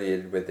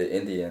affiliated with the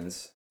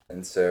Indians,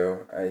 and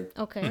so I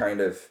kind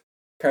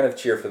of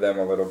cheer for them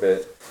a little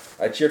bit.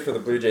 I cheered for the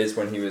Blue Jays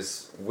when he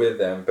was with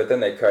them, but then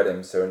they cut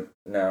him, so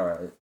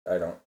now I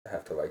don't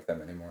have to like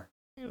them anymore.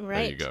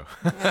 Right. There you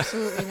go.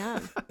 Absolutely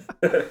not.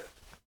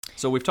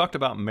 So we've talked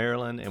about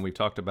Maryland and we've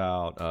talked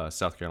about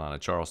South Carolina,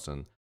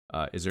 Charleston.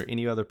 Is there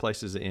any other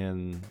places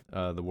in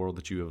the world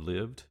that you have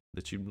lived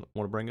that you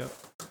want to bring up?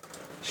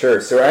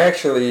 Sure. So I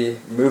actually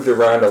moved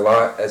around a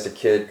lot as a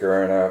kid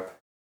growing up.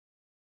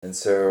 And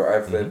so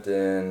I've lived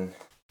in,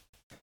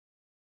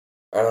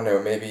 I don't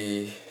know,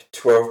 maybe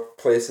 12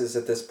 places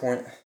at this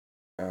point.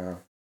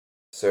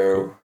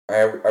 So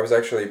I was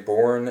actually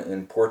born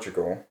in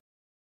Portugal.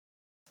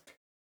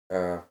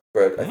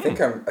 But I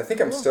think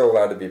I'm still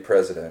allowed to be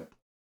president.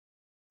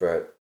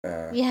 But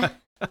yeah.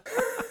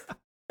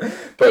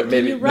 But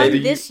maybe you run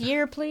this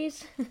year,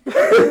 please.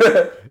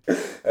 I'd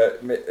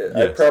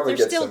probably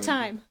There's still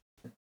time.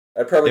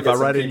 I'd probably if I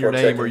write in your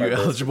name, are you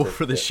eligible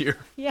for this year?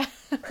 Yeah.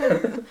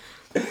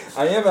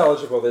 I am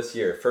eligible this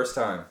year, first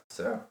time.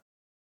 So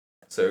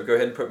go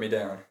ahead and put me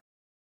down.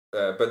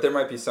 But there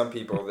might be some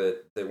people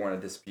that want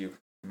to dispute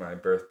my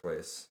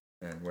birthplace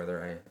and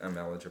whether I'm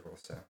eligible.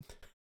 So.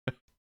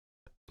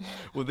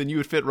 Well, then you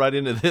would fit right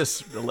into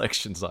this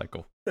election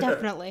cycle.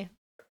 Definitely.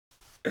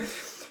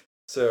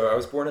 So I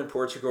was born in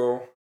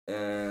Portugal,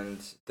 and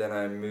then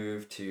I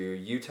moved to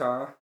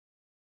Utah,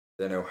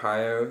 then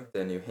Ohio,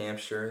 then New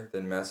Hampshire,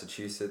 then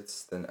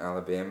Massachusetts, then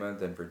Alabama,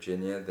 then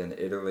Virginia, then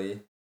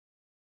Italy.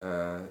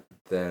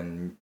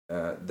 Then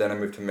I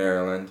moved to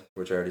Maryland,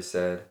 which I already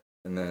said,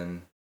 and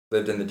then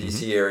lived in the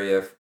D.C.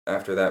 area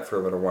after that for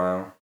a little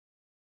while,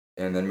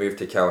 and then moved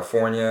to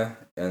California,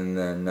 and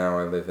then now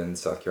I live in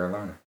South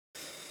Carolina.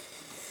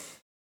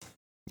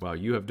 Wow,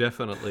 you have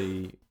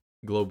definitely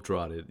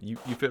globetrotted. You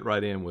fit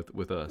right in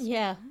with us.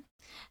 Yeah.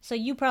 So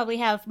you probably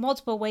have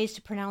multiple ways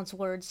to pronounce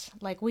words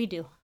like we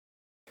do.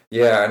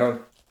 Yeah,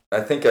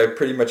 I think I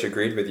pretty much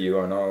agreed with you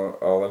on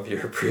all of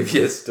your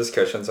previous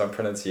discussions on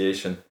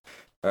pronunciation.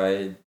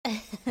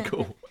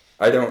 Cool.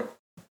 I don't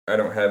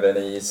have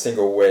any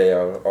single way.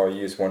 I'll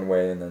use one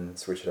way and then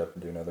switch it up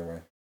and do another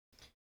way.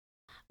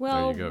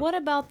 Well, what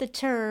about the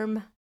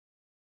term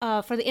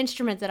for the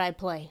instrument that I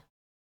play?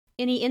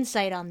 Any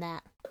insight on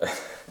that?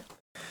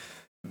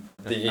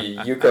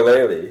 The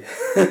ukulele.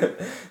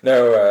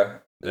 No.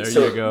 There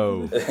you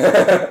go.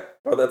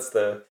 Well, that's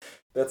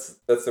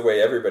the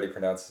way everybody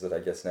pronounces it, I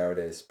guess,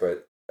 nowadays.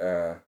 But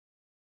I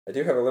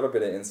do have a little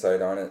bit of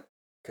insight on it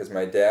because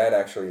my dad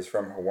actually is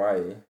from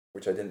Hawaii,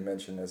 which I didn't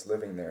mention as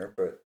living there,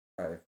 but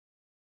I've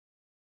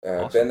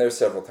Awesome. been there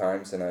several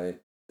times,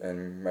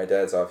 and my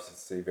dad's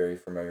obviously very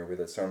familiar with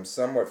it. So I'm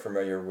somewhat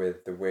familiar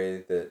with the way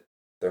that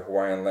the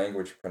Hawaiian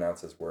language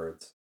pronounces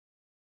words,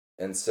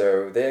 and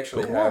so they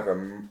actually have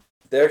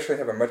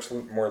a much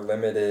more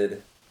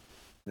limited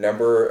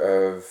number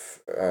of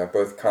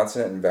both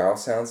consonant and vowel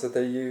sounds that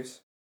they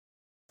use,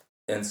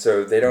 and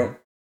so they don't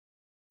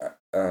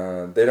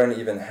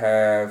even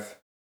have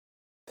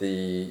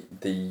the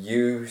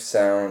U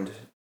sound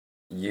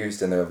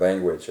used in their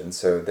language, and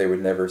so they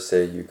would never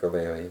say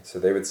ukulele. So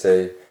they would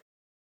say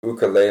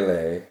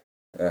ukulele,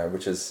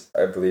 which is,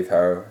 I believe,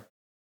 how,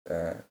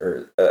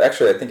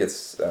 actually, I think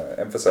it's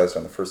emphasized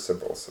on the first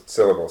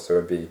syllable. So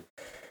it'd be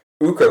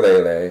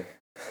ukulele,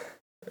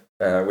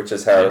 which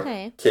is how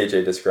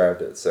KJ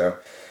described it.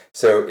 So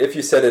if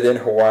you said it in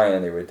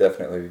Hawaiian, it would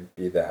definitely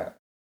be that.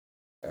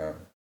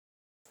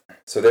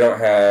 So they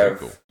don't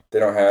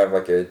have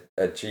like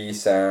a G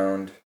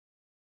sound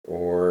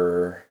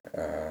or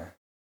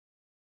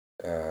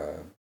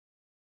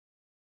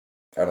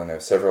I don't know,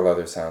 several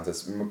other sounds.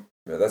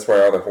 That's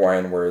why all the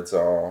Hawaiian words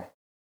all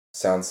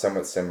sound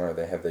somewhat similar.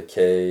 They have the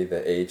K,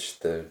 the H,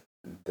 the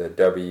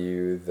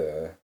W,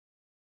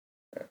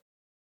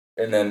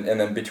 and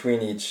then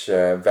between each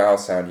vowel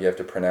sound you have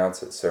to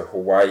pronounce it. So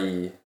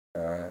Hawaii,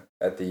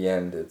 at the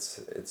end, it's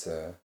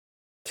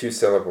 2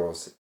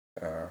 syllables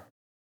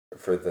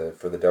for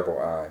the double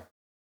I.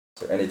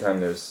 So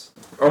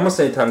almost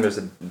anytime there's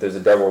a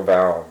double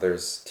vowel,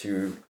 there's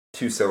two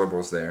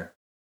syllables there.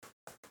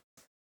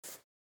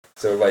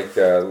 So like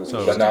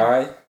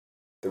lanai,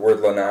 the word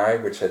lanai,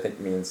 which I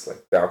think means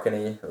like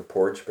balcony or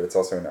porch, but it's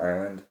also an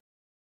island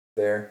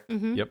there.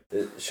 Mm-hmm. Yep.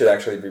 It should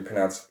actually be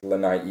pronounced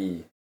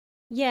lanai.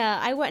 Yeah,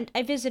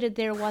 I visited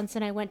there once,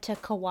 and I went to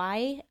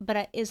Kauai,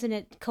 but isn't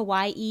it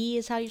Kauai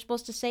is how you're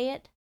supposed to say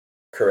it?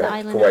 Correct. The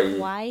island of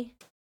Kauai.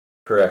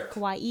 Correct.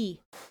 Kauai.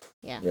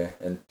 Yeah. Yeah,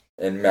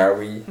 and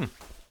Maui.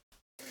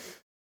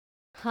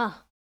 Huh.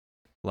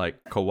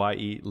 Like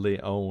Kauai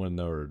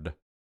Leonard,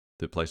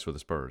 the place for the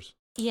Spurs.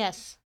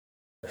 Yes.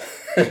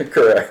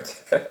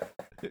 Correct.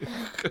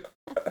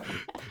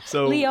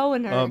 So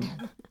Leonard.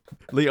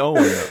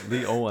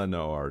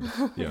 Leonard.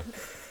 Yeah.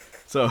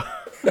 So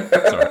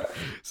sorry.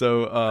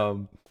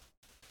 So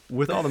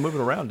with all the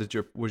moving around,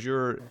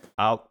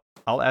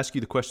 I'll ask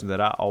you the question that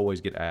I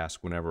always get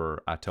asked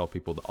whenever I tell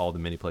people all the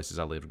many places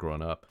I lived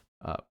growing up.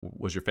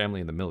 Was your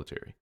family in the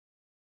military?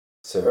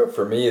 So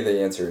for me,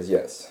 the answer is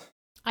yes.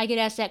 I get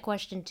asked that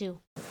question too.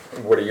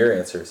 What are your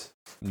answers?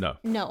 No.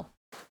 No.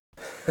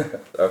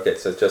 Okay,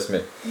 so it's just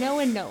me. No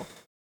and no.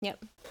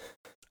 Yep.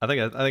 I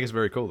think it's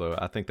very cool though.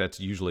 I think that's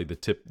usually the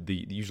tip.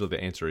 Usually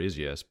the answer is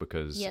yes,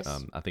 because yes.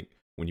 I think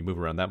when you move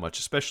around that much,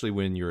 especially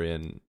when you're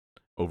in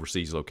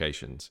overseas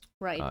locations,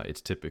 right?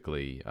 It's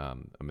typically a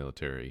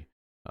military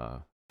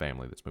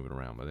family that's moving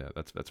around. But yeah,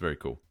 that's very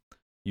cool.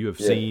 You have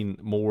seen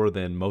more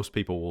than most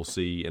people will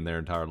see in their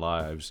entire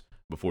lives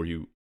before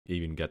you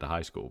even get to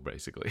high school,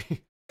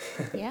 basically.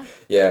 Yeah.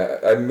 Yeah,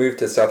 I moved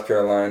to South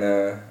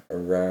Carolina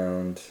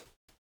around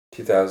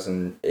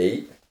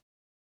 2008,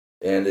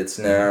 and it's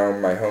now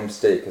my home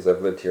state because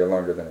I've lived here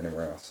longer than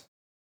anywhere else.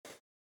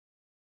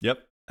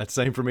 Yep, that's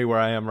the same for me where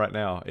I am right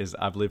now. Is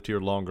I've lived here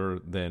longer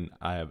than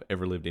I have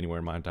ever lived anywhere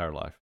in my entire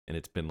life, and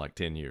it's been like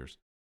 10 years.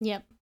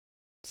 Yep.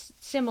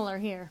 Similar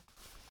here.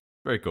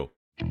 Very cool.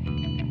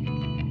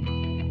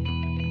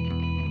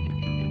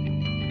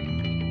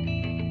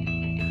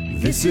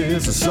 This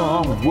is a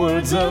song with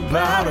words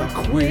about a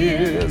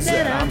quiz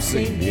that I'm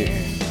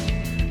singing.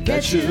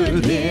 That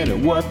should hint at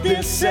what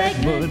this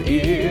segment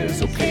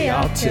is. Okay,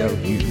 I'll tell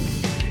you,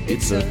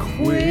 it's a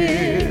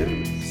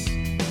quiz.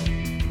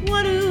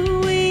 What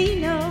do we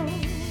know?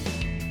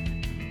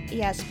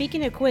 Yeah,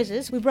 speaking of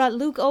quizzes, we brought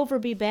Luke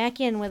Overby back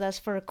in with us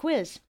for a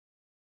quiz.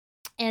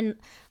 And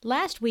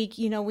last week,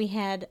 we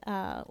had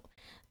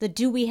the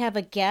Do We Have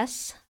a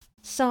Guess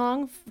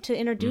song to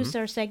introduce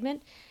our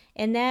segment.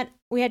 And that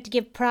we had to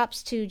give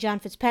props to John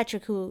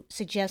Fitzpatrick, who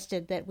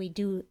suggested that we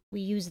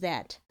use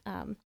that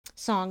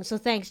song. So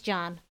thanks,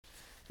 John.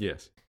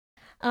 Yes.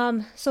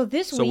 So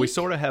this week... So we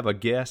sort of have a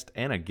guest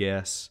and a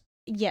guess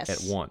yes.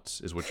 at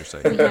once, is what you're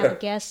saying. We have a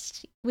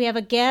guest. We have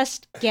a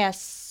guest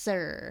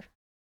guesser.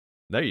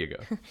 There you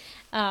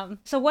go.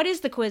 So what is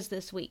the quiz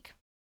this week?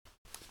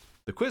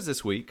 The quiz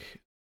this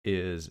week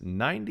is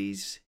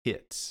 90s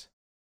hits.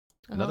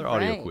 Another All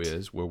audio right.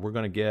 quiz where we're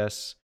going to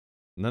guess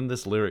none of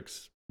this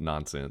lyrics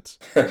nonsense.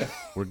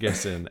 We're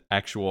guessing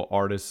actual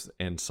artists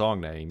and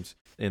song names.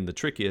 And the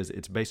trick is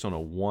it's based on a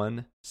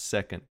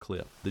 1-second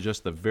clip.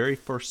 Just the very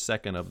first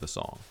second of the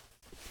song.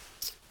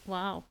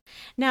 Wow.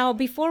 Now,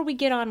 before we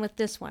get on with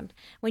this one,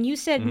 when you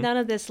said none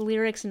of this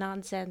lyrics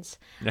nonsense,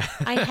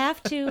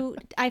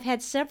 I've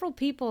had several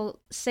people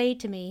say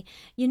to me,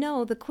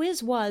 the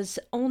quiz was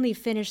only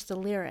finish the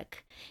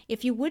lyric.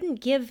 If you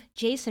wouldn't give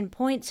Jason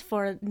points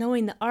for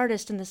knowing the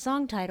artist and the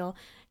song title,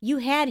 you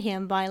had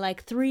him by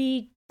like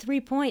three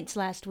points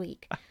last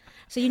week.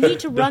 So you need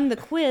to run the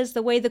quiz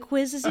the way the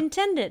quiz is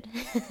intended.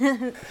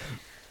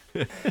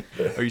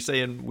 Are you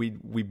saying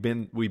we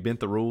bent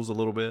the rules a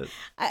little bit?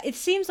 It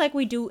seems like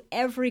we do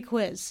every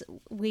quiz.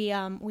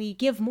 We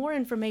give more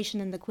information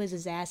than the quiz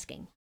is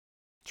asking.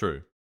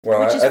 True.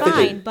 Well, Which is I think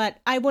fine, but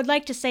I would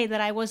like to say that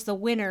I was the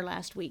winner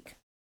last week.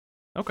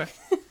 Okay.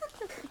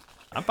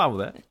 I'm fine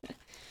with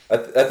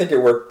that. I think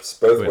it works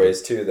both Wait.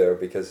 ways too, though,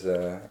 because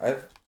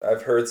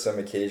I've heard some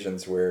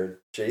occasions where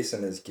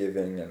Jason is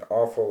giving an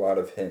awful lot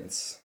of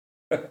hints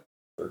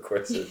for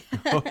quizzes.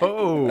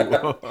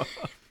 Oh.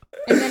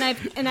 And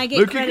I get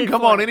Luke, you credit can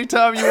come for on it.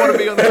 anytime you want to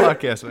be on the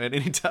podcast, man.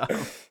 Anytime.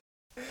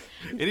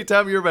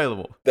 Anytime you're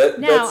available.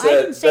 Now, I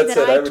didn't say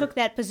that I took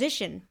that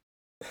position.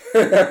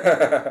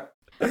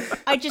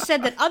 I just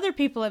said that other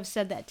people have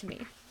said that to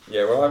me.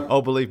 Yeah, well,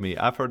 Oh, believe me,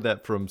 I've heard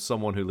that from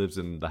someone who lives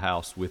in the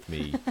house with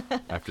me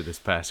after this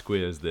past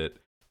quiz that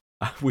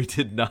we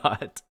did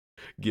not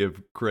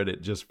give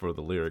credit just for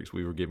the lyrics.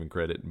 We were giving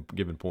credit and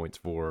giving points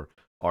for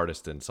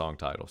artist and song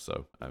title.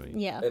 So, I mean.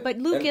 Yeah, but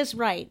Luke is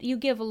right. You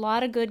give a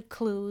lot of good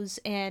clues,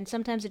 and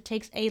sometimes it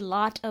takes a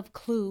lot of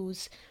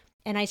clues,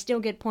 and I still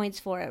get points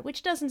for it,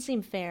 which doesn't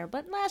seem fair.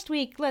 But last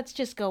week, let's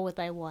just go with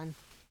I won.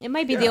 It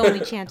might be the only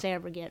chance I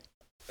ever get.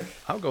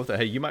 I'll go with that.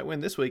 Hey, you might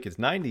win this week. It's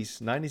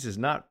 90s. 90s is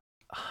not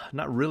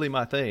really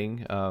my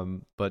thing,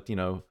 but,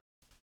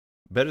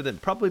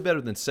 probably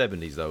better than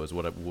 70s, though, is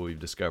what we've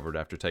discovered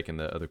after taking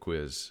the other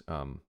quiz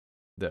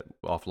that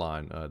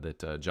offline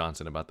that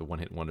Johnson about the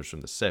one-hit wonders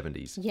from the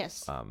 70s.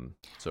 Yes.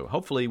 So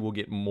hopefully we'll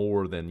get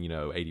more than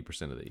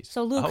 80% of these.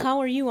 So Luke, how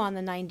are you on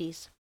the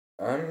 90s?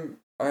 I'm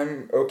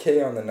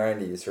okay on the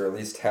 90s, or at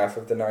least half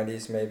of the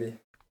 90s, maybe.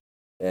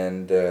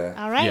 And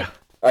All right. Yeah.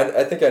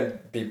 I think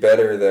I'd be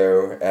better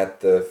though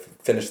at the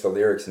finish the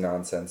lyrics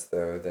nonsense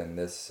though than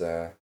this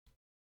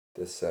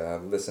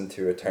listen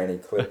to a tiny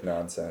clip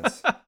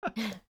nonsense.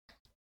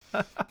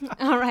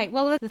 All right.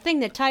 Well, the thing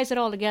that ties it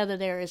all together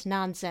there is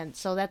nonsense,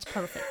 so that's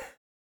perfect.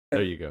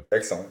 There you go.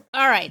 Excellent.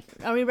 All right.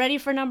 Are we ready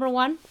for number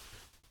one?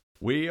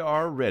 We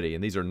are ready,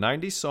 and these are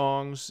 90s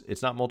songs.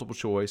 It's not multiple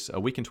choice.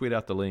 We can tweet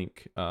out the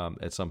link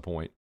at some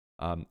point.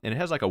 And it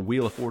has like a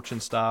Wheel of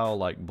Fortune style,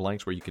 like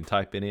blanks where you can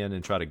type it in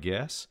and try to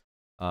guess.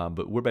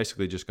 But we're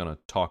basically just going to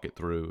talk it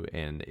through,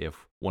 and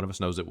if one of us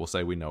knows it, we'll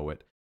say we know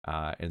it.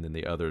 And then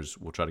the others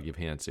will try to give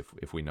hints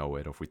if we know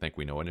it or if we think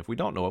we know it. And if we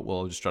don't know it,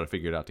 we'll just try to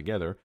figure it out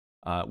together.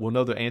 We'll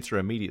know the answer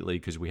immediately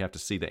because we have to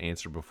see the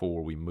answer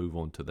before we move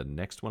on to the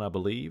next one, I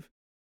believe.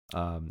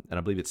 And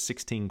I believe it's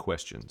 16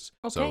 questions.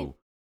 Okay. So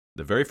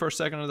the very first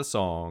second of the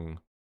song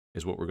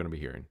is what we're going to be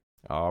hearing.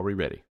 Are we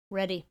ready?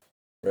 Ready.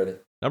 Ready?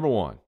 Number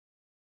one.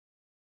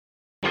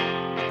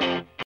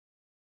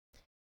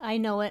 I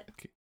know it.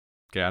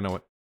 Okay, I know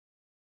it.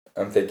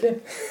 I'm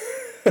thinking.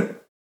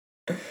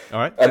 All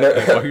right. I know.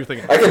 While you're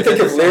thinking, I can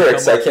think of Song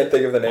lyrics. come I can't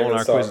think of the name on of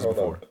our the song. quizzes Hold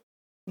before.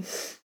 on.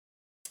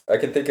 I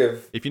can think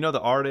of. If you know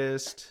the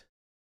artist,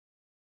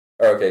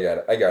 Oh, okay, got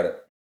it. I got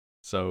it.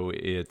 so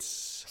it's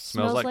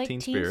Smells Like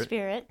Teen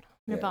Spirit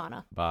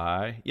Nirvana.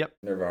 by,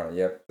 Nirvana.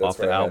 Yep. That's off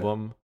the what I had.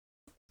 album.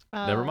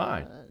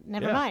 Nevermind.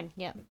 Nevermind.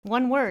 Yeah.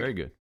 One word. Very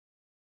good.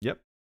 Yep.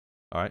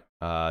 All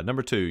right.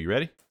 Number two, you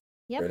ready?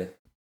 Yep. Ready?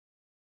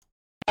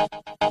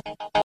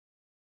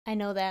 I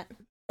know that.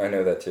 I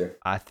know that too.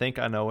 I think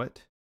I know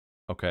it.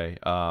 Okay.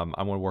 I'm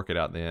going to work it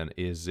out then.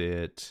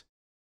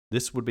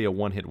 This would be a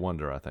one-hit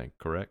wonder, I think,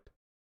 correct?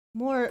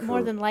 More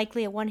than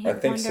likely a I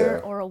one-hit think wonder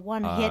so. or a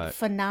one-hit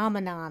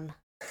phenomenon.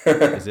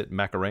 Is it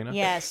Macarena?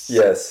 Yes.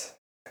 Yes.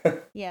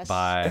 Yes.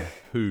 By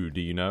who?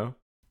 Do you know?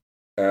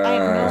 I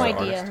have no Uh,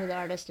 idea who the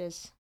artist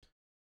is.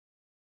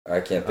 I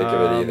can't think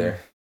of it either.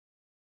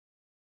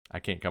 I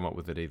can't come up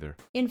with it either.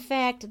 In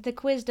fact, the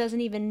quiz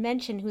doesn't even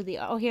mention who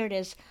here it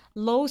is.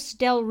 Los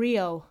Del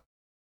Rio.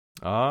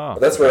 Oh.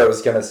 That's what I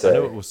was gonna say. I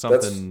knew it was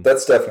something.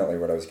 That's definitely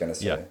what I was gonna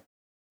say.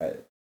 Yeah.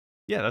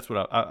 Yeah, that's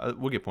what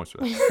we'll get points for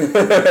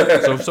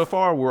that. So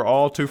far, we're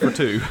all 2 for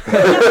 2.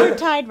 We're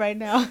tied right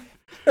now.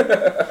 All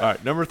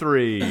right, number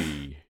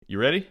 3. You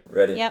ready?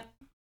 Ready? Yep.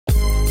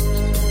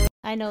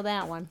 I know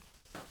that one.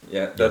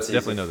 Yeah, that's easy.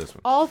 Definitely know this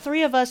one. All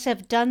 3 of us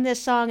have done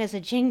this song as a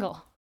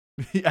jingle.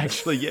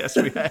 Actually, yes,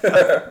 we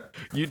have.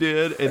 You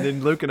did, and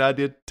then Luke and I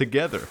did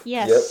together.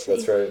 Yes. Yep,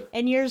 that's right.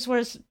 And yours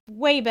was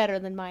way better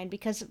than mine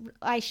because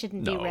I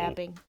shouldn't be No.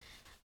 rapping.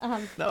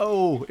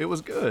 No, it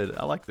was good.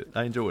 I liked it.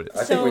 I enjoyed it.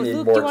 I think we need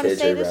Luke, more do you want to KJ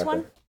say this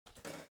rapping.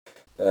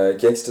 one?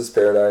 Gangsta's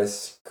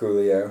Paradise,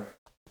 Coolio.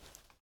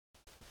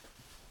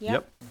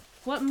 Yep.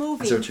 What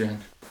movie? Is that what you're in?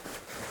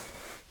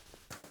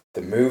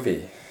 The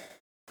movie.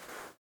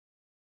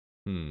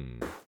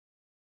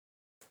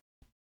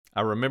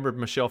 I remembered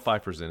Michelle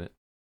Pfeiffer's in it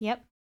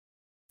Yep.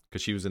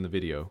 because she was in the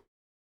video.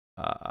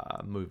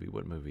 Movie.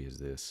 What movie is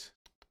this?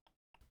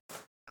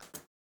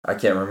 I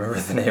can't remember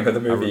the name of the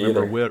movie I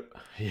remember either.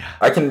 yeah.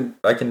 I can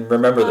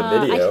remember the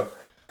video.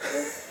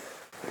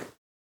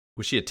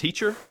 Was she a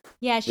teacher?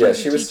 Yeah, she Yeah, was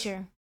she a was-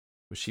 teacher.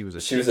 She was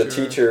a She teacher. was a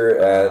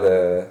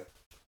teacher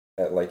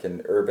at like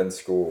an urban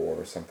school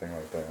or something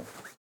like that.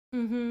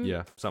 Mm-hmm.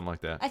 Yeah, something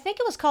like that. I think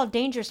it was called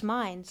Dangerous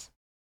Minds.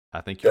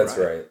 I think you're That's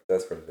right.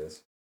 That's what it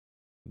is.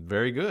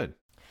 Very good.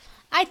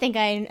 I think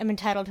I am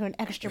entitled to an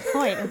extra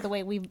point with the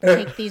way we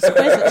take these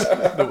quizzes.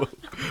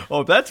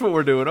 Oh, that's what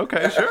we're doing.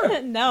 Okay,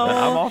 sure. No.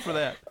 I'm all for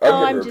that. I'll Oh, give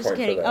her I'm a just point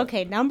for kidding. that.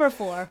 Okay, number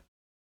 4.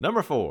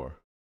 Number 4.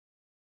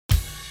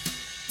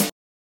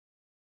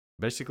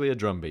 Basically a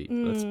drum beat.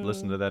 Let's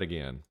listen to that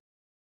again.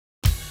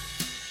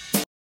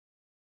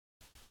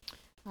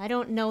 I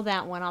don't know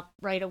that one up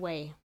right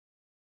away.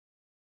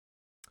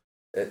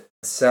 It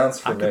sounds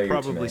I familiar could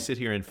to probably me. sit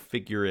here and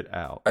figure it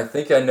out. I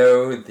think I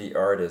know the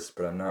artist,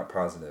 but I'm not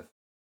positive.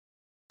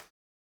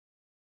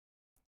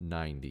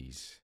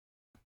 90s.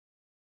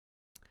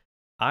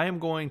 I am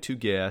going to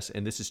guess,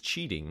 and this is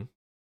cheating,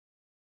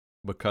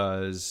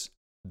 because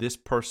this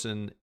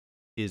person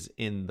is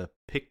in the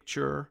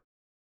picture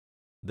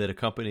that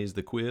accompanies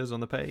the quiz on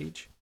the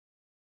page.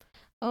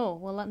 Oh,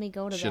 well, let me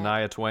go to that.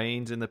 Shania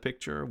Twain's in the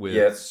picture with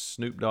Yes.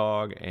 Snoop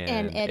Dogg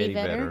and Eddie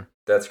Vedder? Vedder.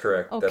 That's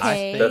correct.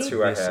 Okay. That's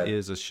who I This had.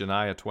 is a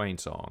Shania Twain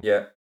song.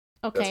 Yeah,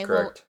 Okay, that's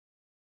correct.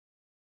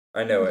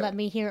 I know well, it. let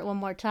me hear it one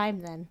more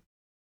time then.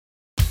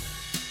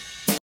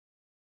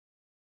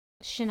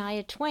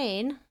 Shania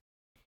Twain.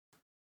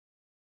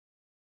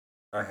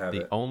 I have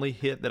The it. only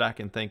hit that I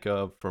can think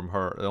of from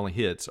her, the only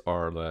hits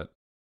are that,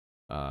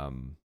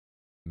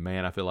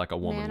 Man, I Feel Like a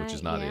Woman, Man, which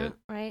is not yeah, it,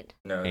 Right.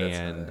 No, that's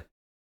and not it.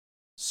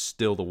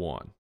 Still the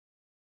One.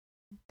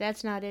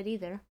 That's not it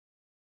either.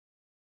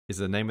 Is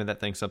the name of that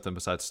thing something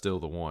besides Still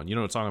the One? You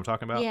know what song I'm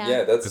talking about? Yeah.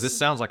 Yeah, that's. Because this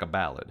sounds like a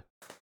ballad.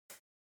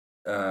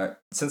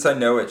 Since I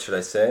know it, should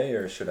I say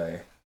or should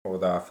I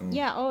hold off and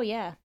Yeah, oh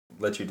yeah.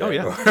 let you Oh, know?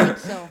 yeah. I think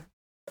so.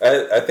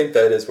 I think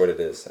that is what it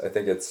is. I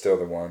think it's Still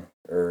the One,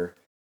 or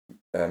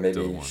maybe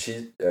Still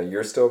the One.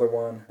 You're Still the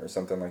One, or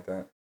something like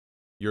that.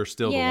 You're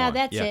Still the One. Yeah,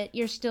 that's it.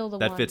 You're still the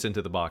That one. fits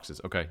into the boxes.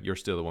 Okay, You're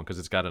Still the One because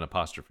it's got an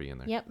apostrophe in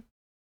there. Yep.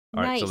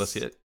 All right, nice. so let's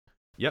hit.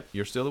 Yep,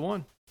 You're Still the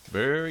One.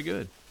 Very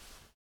good.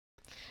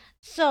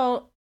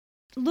 So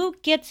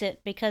Luke gets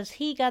it because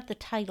he got the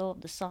title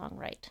of the song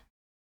right.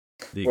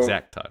 The Well,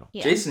 exact title.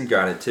 Yeah. Jason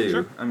got it too.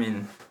 Sure. I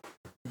mean,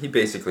 he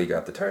basically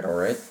got the title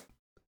right.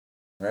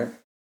 Right.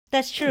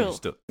 That's true. You're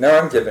still- Now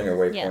I'm giving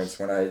away Yes. points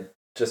when I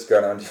just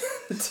got on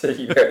to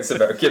you guys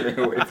about giving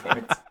away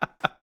points.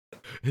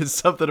 It's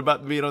something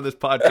about being on this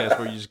podcast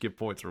where you just get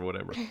points or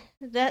whatever.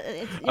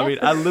 I mean,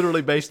 I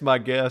literally based my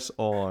guess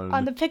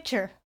on the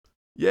picture,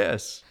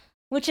 yes.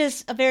 which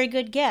is a very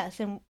good guess,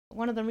 and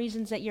one of the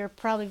reasons that you're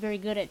probably very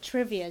good at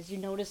trivia is you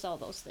notice all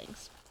those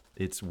things.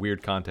 It's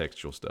weird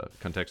contextual stuff.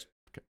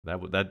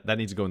 That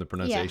needs to go in the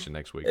pronunciation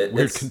next week. Weird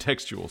It's-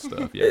 contextual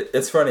stuff. Yeah.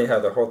 It's funny how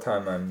the whole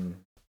time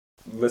I'm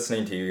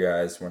listening to you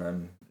guys when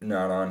I'm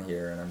not on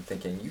here, and I'm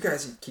thinking, you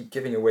guys keep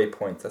giving away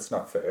points. That's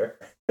not fair.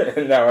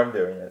 And now I'm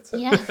doing it. So.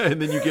 Yeah,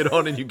 And then you get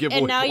on and you give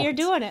and away now you're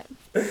points. doing it.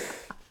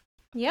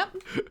 Yep.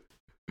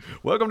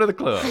 Welcome to the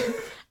club.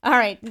 All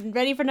right,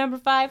 ready for number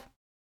 5?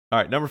 All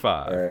right, number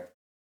 5. All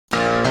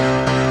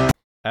right.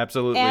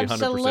 Absolutely 100% know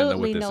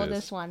Absolutely what know this is.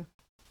 this one.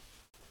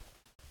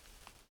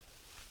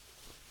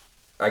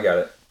 I got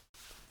it.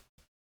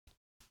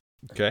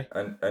 Okay.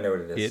 I know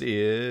what it is. It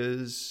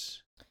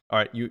is. All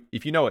right,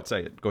 if you know it,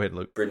 say it. Go ahead,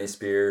 Luke. Britney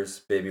Spears,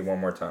 Baby One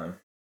More Time.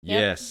 Yep.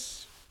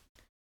 Yes.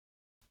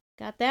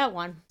 Got that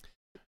one.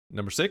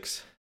 Number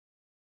 6.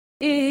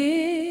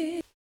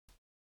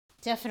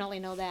 Definitely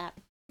know that.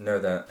 Know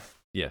that.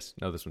 Yes,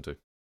 know this one too.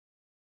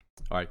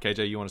 All right,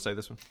 KJ, you want to say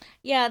this one?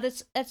 Yeah,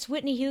 that's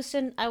Whitney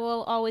Houston. I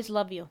Will Always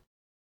Love You.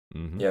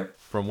 Mm-hmm. Yeah.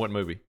 From what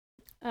movie?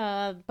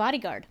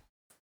 Bodyguard.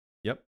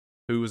 Yep.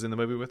 Who was in the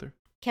movie with her?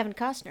 Kevin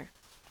Costner.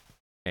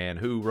 And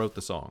who wrote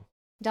the song?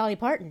 Dolly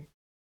Parton.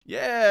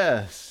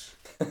 Yes.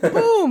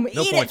 Boom!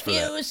 No Eat points it, for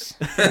Fuse.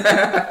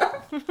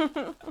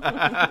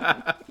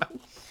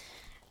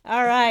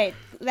 All right,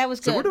 that was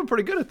good. So we're doing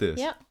pretty good at this.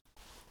 Yep.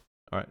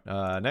 All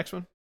right, next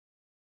one.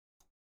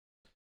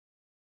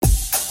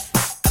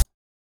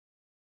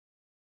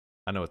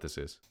 I know what this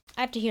is.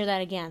 I have to hear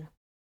that again.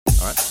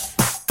 All right.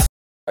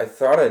 I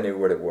thought I knew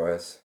what it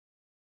was.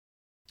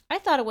 I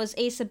thought it was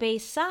Ace of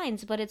Base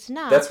Signs, but it's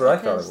not. That's what I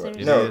thought it because was.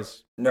 there's- No,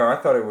 is. no, I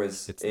thought it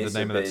was. It's Ace the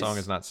name of that song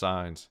Base. is not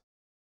Signs.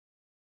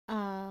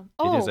 Oh,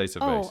 It is Ace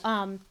of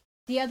Base.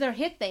 The other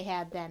hit they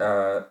had then.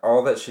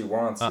 All That She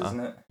Wants, Uh-uh. isn't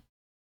it?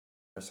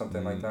 Or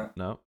something like that.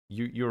 No,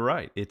 you're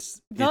right.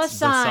 It's The it's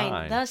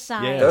Sign. The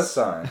Sign. Yes. The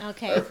Sign.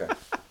 Okay. Okay.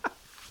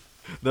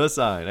 The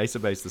Sign. Ace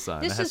of Base, The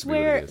Sign. This That has is to be what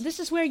where it is. this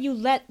is where you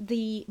let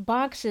the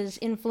boxes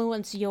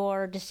influence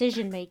your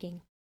decision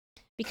making.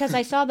 Because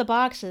I saw the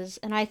boxes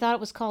and I thought it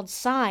was called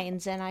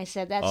Signs, and I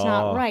said that's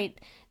not Oh. right.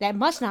 That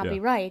must not Yeah. be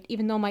right,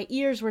 even though my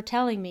ears were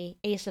telling me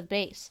Ace of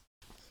Base.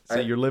 So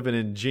you're living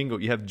in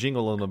jingle. You have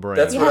jingle on the brain.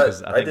 That's what I-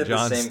 because I think did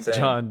the same thing.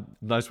 John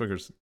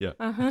Neiswinger's,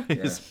 Uh-huh.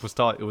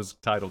 it was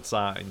titled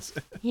Signs.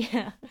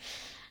 Yeah.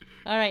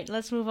 All right,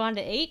 let's move on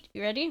to 8.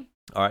 You ready?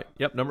 All right.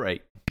 Yep. Number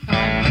 8. Oh,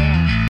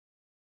 yeah.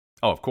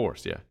 Oh, of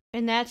course. Yeah.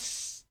 And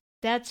that's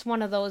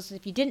one of those,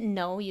 if you didn't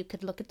know, you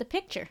could look at the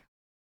picture.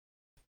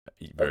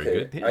 Very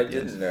Okay, good. I Yes.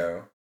 didn't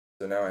know,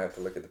 so now I have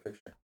to look at the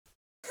picture.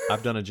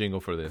 I've done a jingle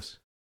for this.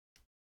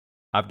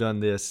 I've done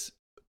this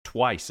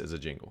twice as a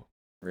jingle.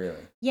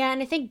 Really? Yeah,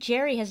 and I think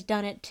Jerry has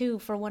done it too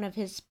for one of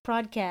his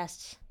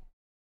podcasts.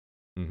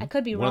 Mhm. I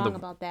could be One of wrong the-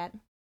 about that.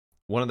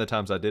 One of the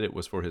times I did it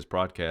was for his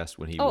podcast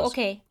when he Oh, was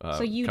okay.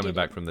 So you coming did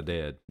back it. from the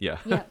dead. Yeah.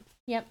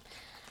 Yep.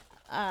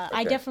 I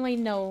Okay. definitely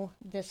know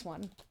this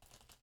one.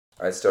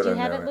 I still Do you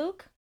don't have know it,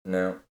 Luke?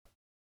 No.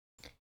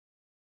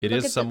 It Look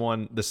is at the-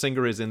 someone, the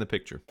singer is in the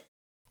picture.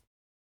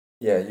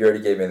 Yeah, you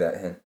already gave me that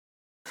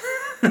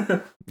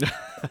hint.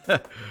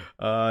 It's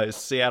a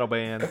Seattle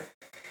band.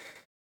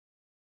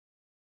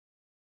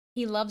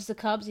 He loves the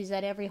Cubs. He's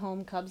at every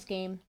home Cubs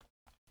game.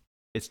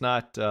 It's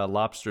not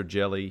lobster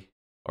jelly,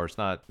 or it's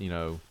not,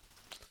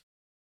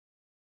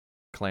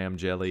 clam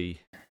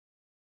jelly.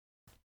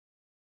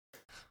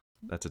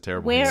 That's a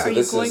terrible Where hint. are you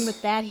this going is-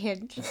 with that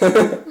hint?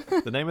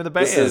 The name of the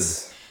band. This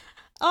is.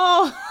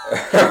 Oh,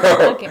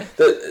 okay.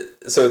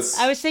 So it's.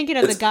 I was thinking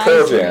of the It's guy's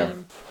Pearl Jam.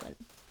 name.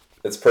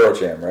 It's Pearl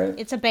Jam, right?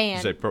 It's a You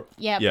band. say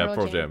Yeah, yeah, Pearl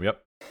Pearl Jam.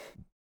 Yep.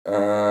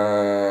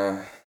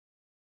 Uh,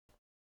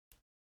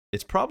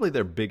 It's probably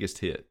their biggest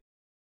hit.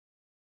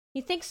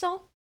 You think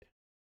so?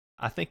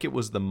 I think it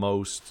was the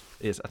most.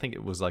 I think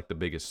it was like the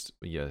biggest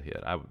hit.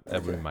 That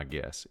would be Okay. my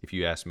guess. If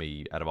you asked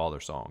me, out of all their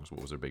songs,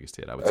 what was their biggest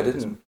hit? I would I say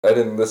this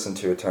didn't listen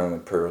to a ton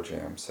of Pearl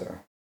Jam, so.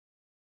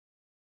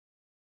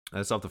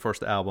 That's off the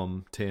first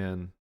album,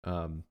 10,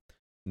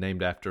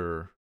 named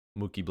after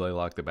Mookie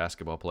Blaylock, the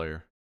basketball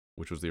player,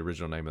 which was the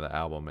original name of the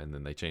album, and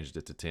then they changed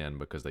it to 10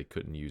 because they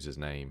couldn't use his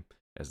name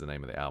as the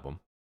name of the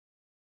album.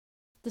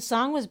 The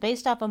song was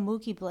based off of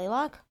Mookie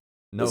Blaylock?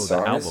 No, the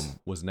song album is-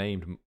 was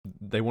named.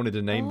 They wanted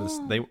to name this.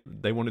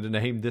 They wanted to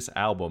name this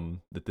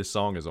album that this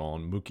song is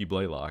on Mookie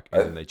Blaylock,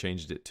 and then they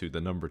changed it to the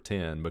number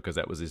 10 because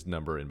that was his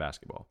number in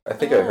basketball, I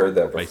think I heard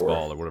that before.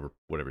 baseball, or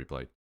whatever he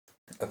played.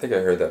 I think I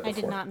heard that before.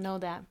 I did not know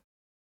that.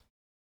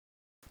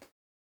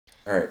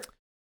 All right.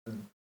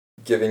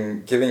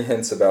 Giving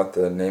hints about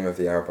the name of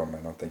the album, I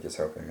don't think is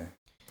helping me.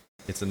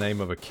 It's the name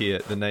of a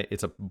kid.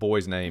 It's a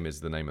boy's name is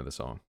the name of the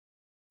song.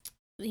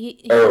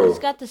 He's Oh.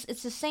 got this.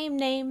 It's the same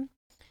name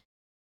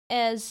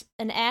as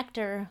an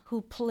actor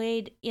who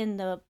played in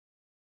the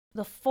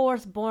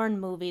fourth Bourne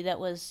movie that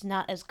was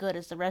not as good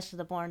as the rest of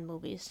the Bourne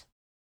movies.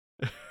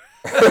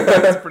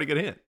 That's a pretty good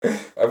hint.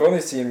 I've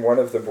only seen one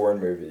of the Bourne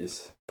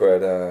movies,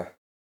 but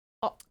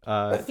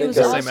I think was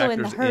the I- same also in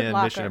The actors Hurt in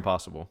Locker. Mission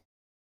Impossible.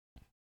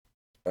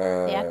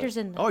 The actors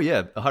in the Oh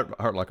yeah,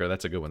 Hurt Locker.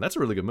 That's a good one. That's a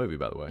really good movie,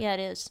 by the way. yeah, it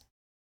is.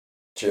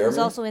 He Jeremy. was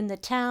also in The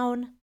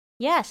Town.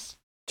 Yes,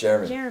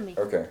 Jeremy. Jeremy.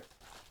 Okay.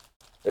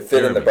 It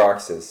fit in the Jeremy.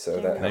 boxes,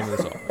 so Jeremy. that Name of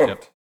the song.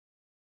 Yep.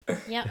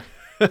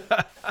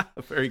 Yeah.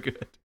 Very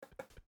good.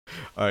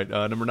 All right,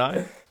 number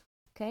 9.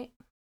 Okay.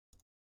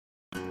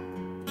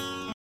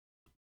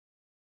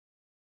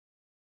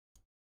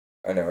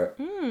 I know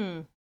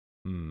it.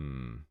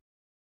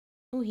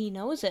 Oh, he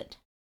knows it.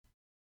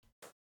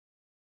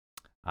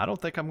 I don't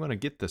think I'm going to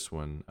get this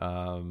one.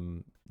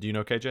 Do you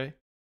know KJ?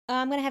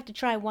 I'm gonna have to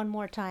try one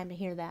more time to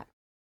hear that.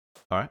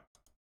 All right.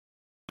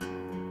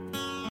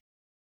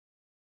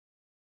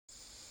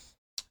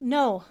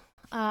 No,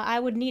 I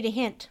would need a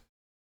hint.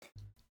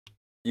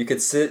 You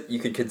could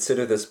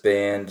consider this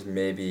band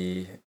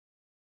maybe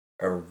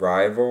a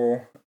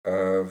rival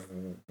of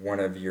one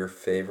of your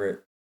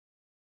favorite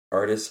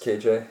artists,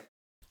 KJ?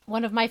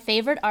 One of my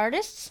favorite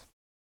artists.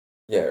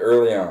 Yeah,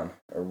 early on.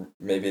 Or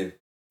maybe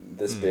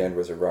this band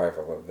was a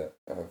rival of that.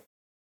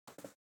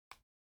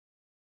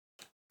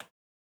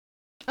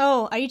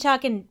 Oh, are you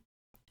talking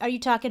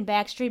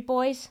Backstreet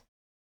Boys?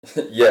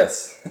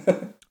 Yes.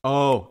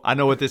 Oh, I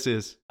know what this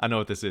is.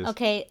 Okay,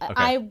 Okay,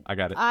 I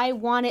got it. I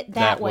want it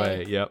that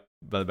way. Yep,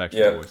 by the Backstreet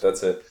Yeah, Boys.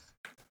 that's it.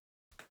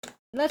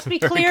 Let's be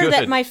Very clear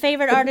that good. my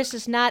favorite artist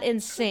is not in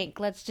sync.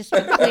 Let's just be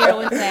clear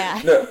with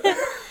that. No.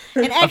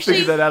 And I actually,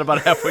 figured that out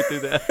about halfway through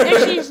that.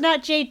 actually, it's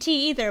not JT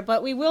either.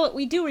 But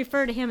we do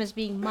refer to him as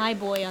being my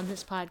boy on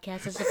this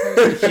podcast as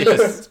opposed to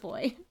Jason's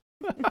boy.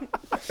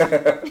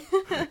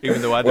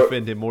 Even though I What-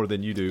 defend him more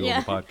than you do Yeah.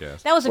 on the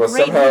podcast. That was a Well,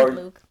 great somehow, hint,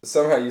 Luke.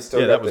 somehow you still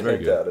Yeah, got that was the very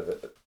hint good. out of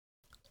it.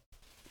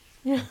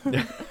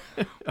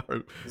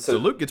 So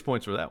Luke gets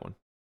points for that one.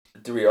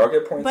 Do we all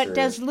get points? But or?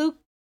 does Luke?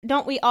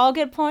 Don't we all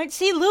get points?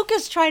 See, Luke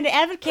is trying to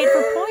advocate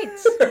for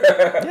points.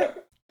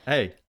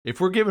 Hey,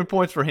 if we're giving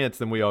points for hints,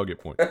 then we all get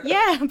points.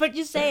 Yeah, but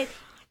you say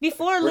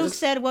before Luke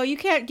said, "Well, you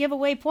can't give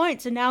away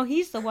points," and now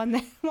he's the one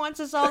that wants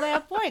us all to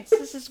have points.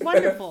 This is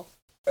wonderful.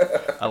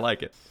 I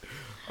like it.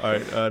 All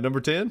right,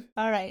 number 10?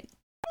 All right.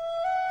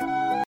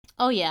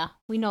 Oh yeah,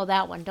 we know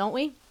that one, don't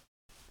we?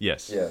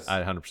 Yes. Yes.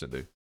 I 100%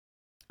 do.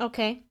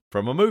 Okay.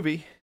 From a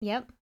movie.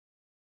 Yep.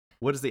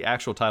 What is the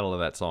actual title of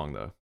that song,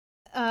 though?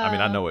 I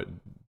mean, I know it.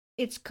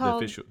 It's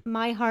called official.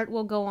 "My Heart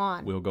Will Go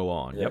On." Will Go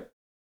On. Yep. Yep.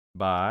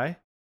 By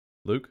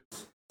Luke?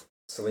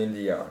 Celine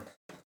Dion.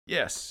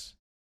 Yes.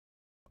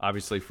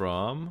 Obviously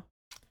from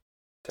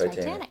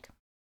Titanic.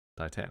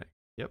 Titanic.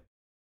 Yep.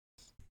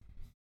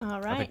 All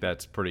right. I think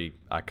that's pretty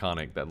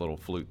iconic, that little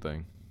flute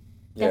thing.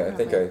 Yeah,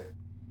 Definitely.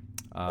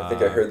 I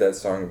think I heard that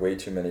song way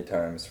too many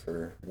times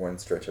for one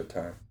stretch of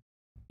time.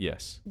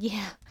 Yes.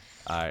 Yeah.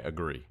 I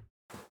agree.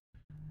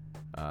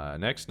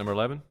 Next, number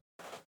 11.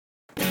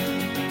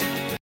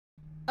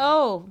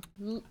 Oh,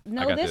 I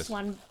know got this this.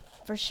 one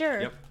for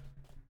sure. Yep.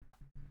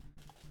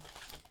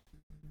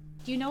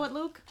 Do you know it,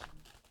 Luke?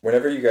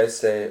 Whenever you guys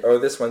say, "Oh,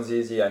 this one's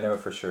easy," I know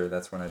for sure.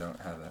 That's when I don't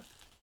have it.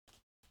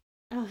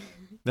 Oh.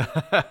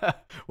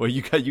 Well,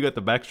 you got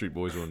the Backstreet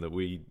Boys one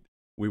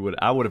that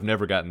I would have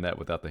never gotten that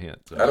without the hint.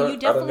 So. I don't- You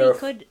definitely know if-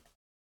 could.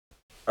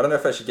 I don't know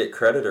if I should get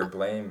credit or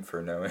blame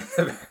for knowing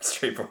the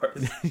Backstreet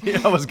Boys.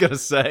 Yeah, I was gonna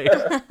say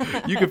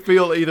you could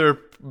feel either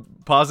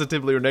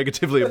positively or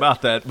negatively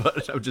about that,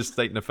 but I'm just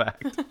stating the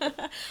fact.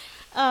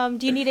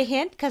 Do you need a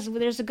hint? Because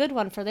there's a good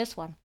one for this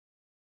one.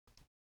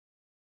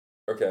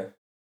 Okay,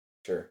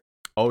 sure.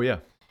 Oh yeah,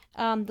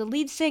 The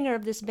lead singer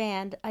of this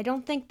band, I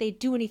don't think they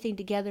do anything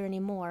together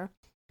anymore,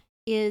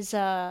 is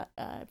a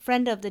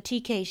friend of the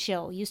TK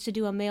show. Used to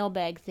do a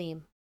mailbag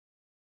theme.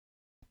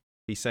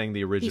 he sang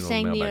the original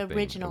sang the Mailbag theme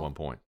original. at one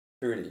point.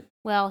 Hootie.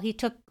 Well, he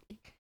took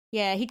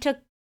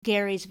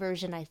Gary's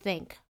version, I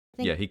think.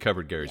 Yeah, he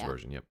covered Gary's yeah.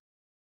 version. Yep.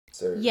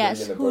 So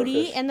Yes, Hootie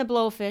Hootie Blowfish. and the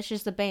Blowfish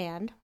is the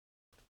band.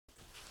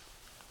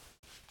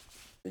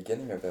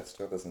 Beginning of that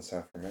still doesn't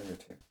sound familiar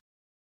to me.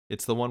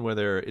 It's the one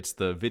where it's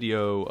the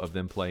video of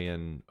them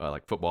playing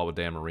like football with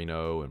Dan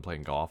Marino and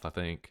playing golf, I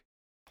think.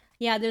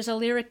 Yeah, there's a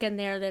lyric in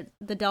there that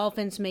the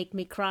Dolphins make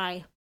me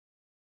cry.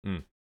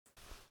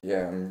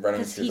 Yeah, I'm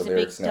running Because through he's the a big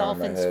lyrics now in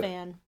my Dolphins head.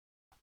 fan.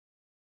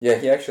 Yeah,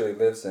 he actually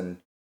lives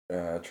in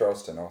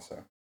Charleston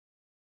also.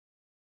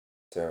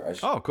 So I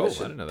should, Oh, cool. I should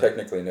didn't know that.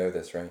 technically know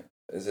this, right?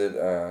 Is it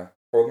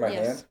Hold My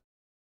Yes. Hand?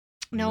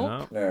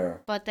 No, No.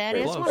 but that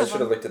Wait, is close. one I of should them.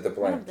 have looked at the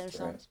One of blanks.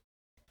 their Right? songs.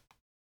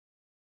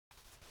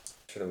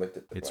 Should have looked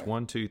at the It's blank.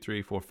 1, 2,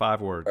 3, 4,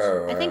 5 words.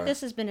 Oh, I think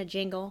this has been a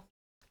jingle.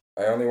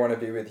 I only want to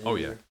be with you. Oh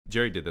yeah,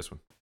 Jerry did this one.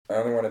 I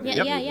only want to be Yeah,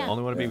 with yeah, you. yeah.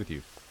 Only want to be with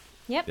you.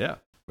 Yep. Yeah,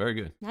 very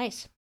good.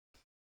 Nice.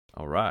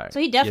 All right. So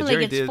he definitely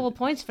Jerry gets did- full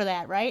points for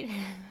that, right?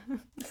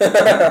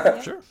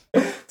 Sure.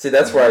 See,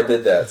 that's why I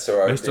did that.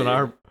 So Based on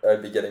our-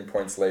 I'd be getting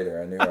points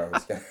later. I knew I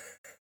was going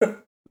to.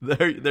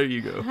 There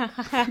you go.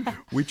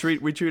 We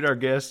treat our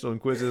guests on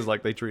quizzes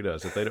like they treat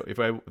us. If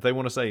they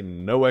want to say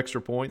no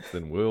extra points,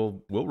 then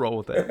we'll roll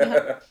with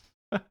that.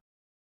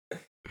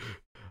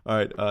 All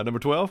right, number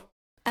 12.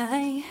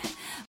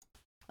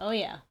 Oh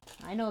yeah,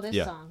 I know this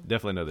Yeah, song.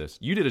 definitely know this.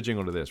 You did a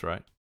jingle to this,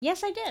 right,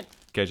 Yes, I did.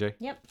 KJ?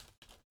 Yep.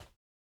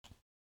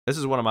 This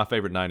is one of my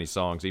favorite '90s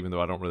songs, even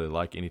though I don't really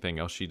like anything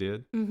else she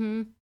did.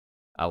 Mm-hmm.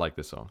 I like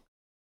this song.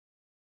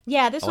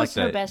 Yeah, this I like was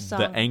her best song.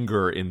 the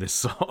anger in this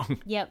song.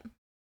 Yep.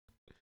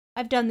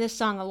 I've done this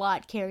song a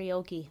lot,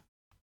 karaoke.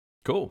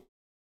 Cool.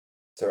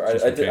 So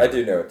She's I your do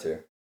favorite. know it too.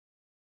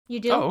 You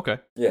do? Oh, okay.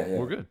 Yeah.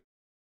 We're good.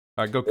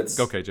 All right, go It's-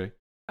 KJ.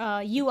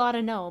 You Ought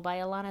to Know by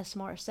Alanis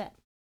Morissette.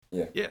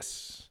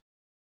 Yes.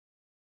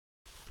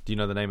 Do you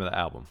know the name of the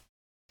album?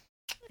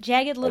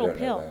 Jagged I Little don't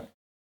know Pill. that.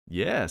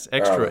 Yes.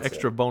 that's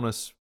Extra it.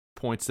 bonus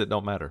points that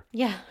don't matter.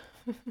 Yeah.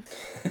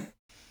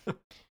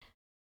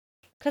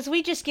 Because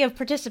we just give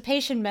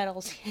participation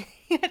medals.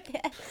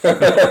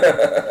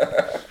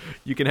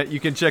 You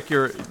can check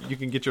you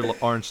can get your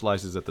orange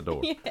slices at the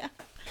door. Yeah.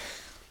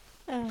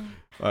 All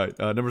right,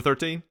 number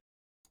 13.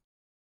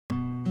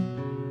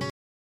 I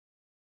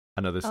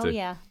know this Oh too.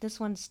 yeah, this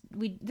one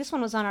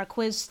was on our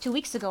quiz 2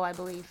 weeks ago, I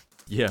believe.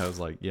 Yeah, I was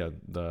like,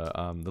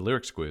 the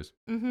lyrics quiz.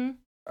 Mm-hmm.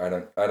 I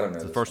don't know. It's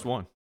the this first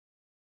one.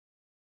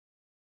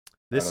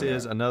 This don't know.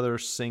 is another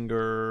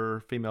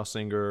singer, female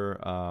singer.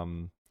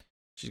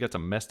 She's got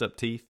some messed up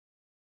teeth.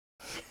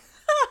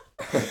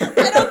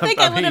 I don't think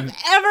I would have mean,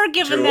 ever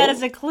given that Jewel?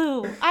 as a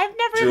clue. I've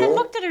never even Jewel?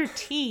 looked at her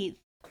teeth.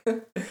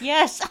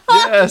 Yes.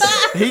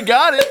 Yes, he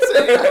got it.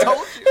 See, I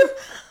told you.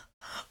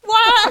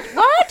 What?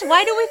 What?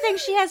 Why do we think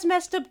she has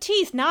messed up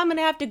teeth? Now I'm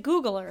gonna have to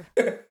Google her.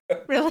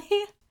 Really?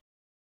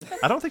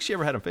 I don't think she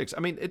ever had them fixed.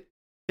 I mean,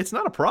 it's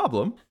not a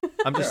problem.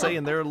 I'm just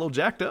saying they're a little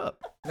jacked up.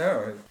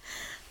 No.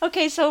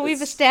 Okay, so we've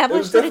It was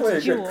established that definitely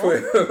it's a good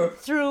Jewel clue.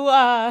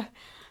 through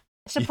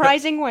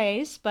surprising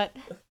ways, but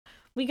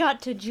we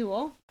got to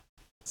Jewel.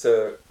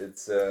 So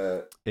it's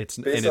It's Based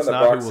and on it's the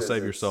not Who Will boxes, Save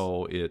Your it's-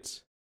 Soul.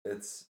 It's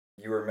It's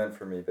You Were Meant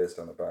for Me based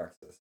on the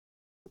boxes.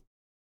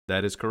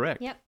 That is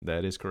correct. Yep.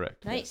 That is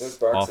correct. Nice.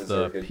 Those Off boxes are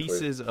the a good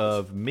Pieces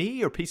of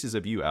Me or Pieces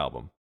of You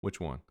album? Which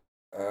one?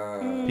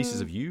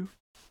 Pieces of You?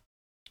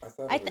 I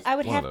thought I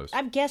would one of have. those.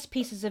 I'd guess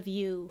Pieces of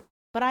You,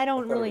 but I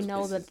don't thought it really was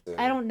know that. Pieces of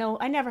I You. don't know.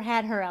 I never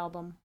had her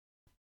album.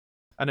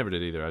 I never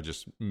did either. I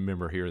just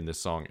remember hearing this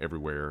song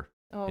everywhere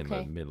Oh, in the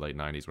okay. mid-late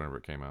 90s whenever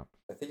it came out.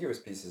 I think it was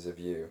Pieces of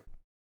You.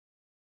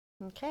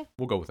 Okay.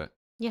 We'll go with that.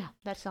 Yeah,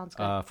 that sounds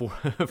good. For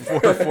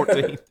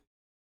 14.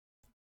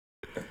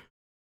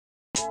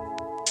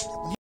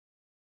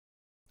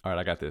 All right,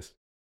 I got this.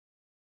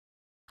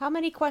 How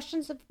many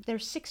questions?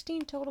 There's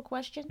 16 total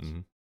questions.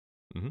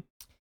 Mm-hmm. Mm-hmm.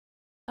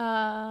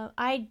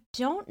 I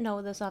don't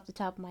know this off the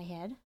top of my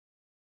head.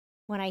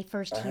 When I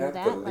first I hear have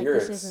that, the like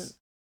lyrics. this isn't.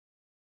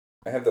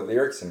 I have the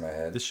lyrics in my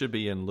head. This should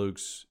be in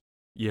Luke's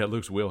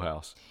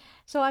wheelhouse.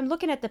 So I'm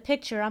looking at the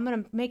picture. I'm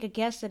gonna make a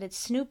guess that it's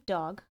Snoop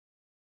Dogg.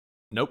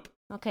 Nope.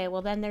 Okay,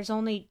 well then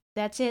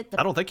that's it.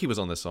 I don't think he was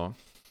on this song.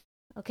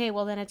 Okay,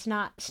 well then it's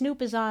not.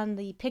 Snoop is on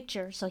the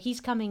picture, so he's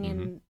coming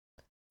Mm-hmm. in.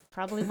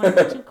 Probably one of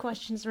the 2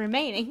 questions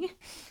remaining.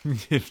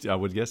 I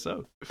would guess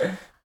so.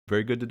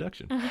 Very good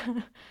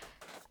deduction.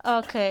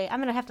 Okay,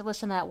 I'm gonna have to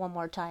listen to that one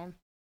more time.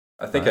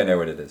 I think I know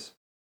what it is.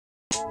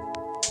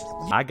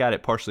 I got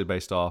it partially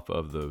based off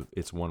of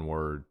it's one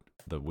word,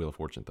 the Wheel of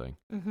Fortune thing.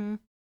 Mm-hmm.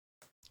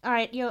 All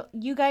right,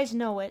 you guys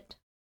know it,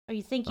 or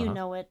you think you Uh-huh.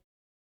 know it.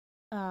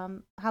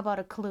 How about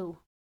a clue?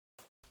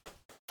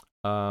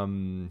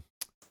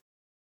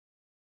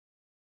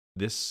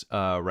 This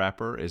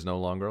rapper is no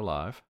longer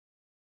alive.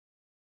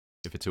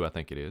 If it's who I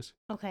think it is.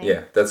 Okay.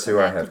 Yeah, that's so who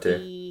I that have could too.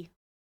 be-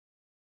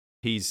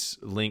 He's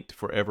linked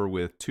forever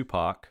with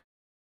Tupac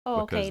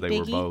Oh, because okay. they Biggie.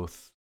 were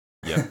both.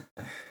 Yep.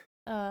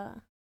 Uh,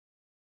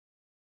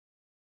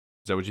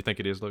 Is that what you think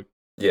it is, Luke?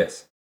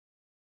 Yes.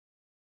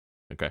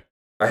 Okay.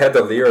 I had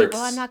the lyrics.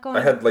 well, I'm not going-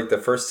 I had like the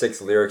first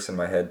 6 lyrics in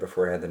my head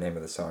before I had the name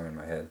of the song in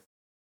my head.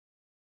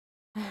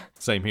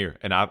 Same here.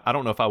 And I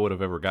don't know if I would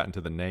have ever gotten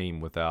to the name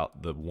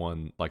without the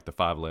one, like the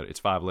 5 letter. It's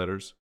 5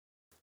 letters.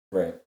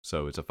 Right.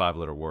 So it's a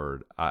 5-letter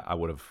word. I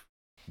would have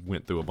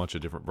went through a bunch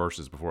of different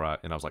verses before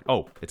and I was like,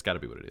 oh, it's got to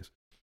be what it is.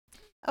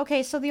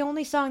 okay, so the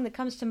only song that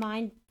comes to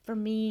mind for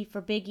me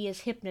for Biggie is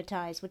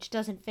 "Hypnotize," which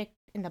doesn't fit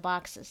in the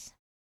boxes.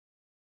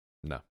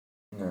 No.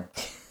 No.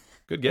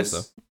 Good guess,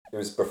 though. It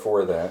was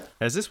before that.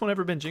 Has this one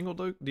ever been jingled,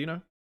 Luke? Do you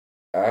know?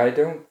 I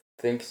don't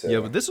think so.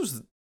 Yeah, but this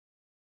was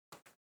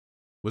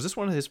this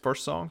one of his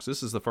first songs?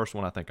 This is the first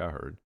one I think I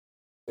heard.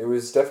 It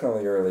was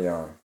definitely early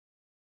on.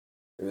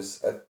 It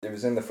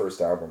was in the first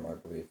album, I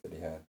believe, that he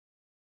had.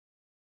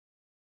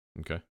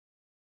 Okay.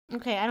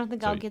 Okay, I don't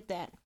think So I'll get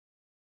that.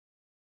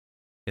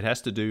 It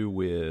has to do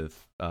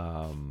with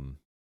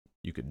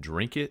you could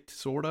drink it,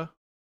 sorta.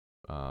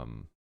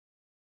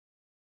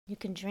 You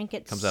can drink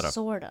it, Comes out of-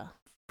 sorta.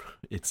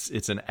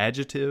 It's an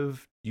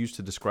adjective used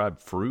to describe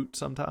fruit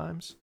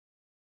sometimes.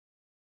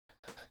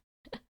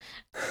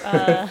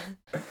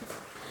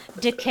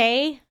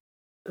 Decay.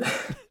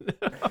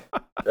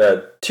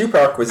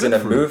 Tupac was in a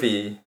Good fruit.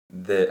 movie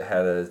that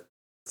had a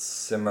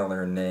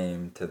similar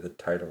name to the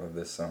title of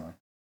this song,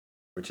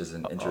 which is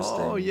an interesting.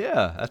 Oh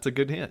yeah, that's a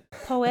good hint.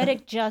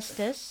 Poetic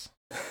justice.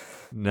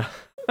 No,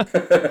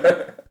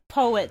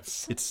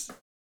 Poets. it's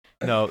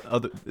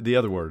the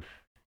other word.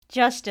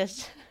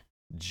 Justice.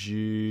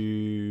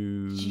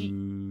 Juice.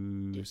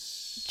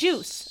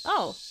 Juice.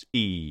 Oh.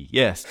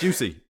 Yes,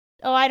 juicy.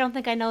 Oh, I don't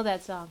think I know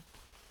that song.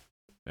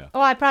 Yeah.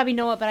 Oh, I probably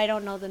know it, but I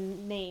don't know the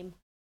name.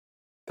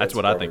 That's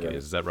what I think probably it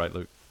is. Is that right,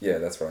 Luke? Yeah,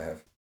 that's what I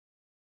have.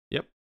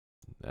 Yep,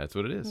 that's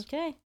what it is.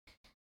 Okay.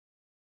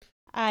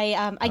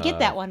 I get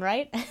that one,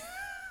 right?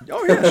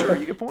 Oh yeah, sure.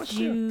 You get points.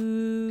 Yeah.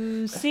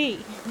 Juicy.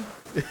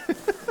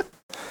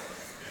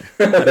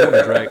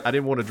 I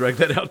didn't want to drag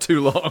that out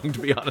too long, to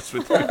be honest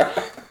with you.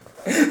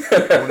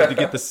 I wanted to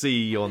get the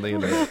C on the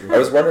end of it. I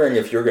was wondering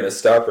if you were going to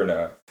stop or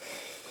not.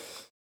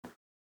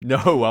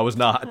 No, I was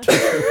not.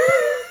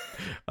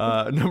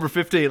 Number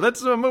 15.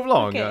 Let's move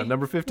along. Okay.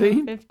 Number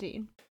 15.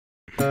 15.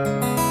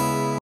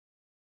 I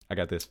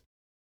got this.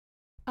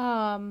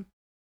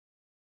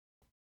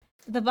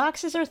 The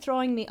boxes are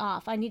throwing me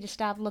off. I need to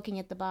stop looking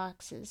at the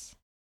boxes.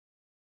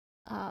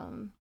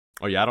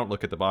 Oh yeah, I don't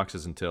look at the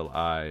boxes until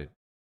I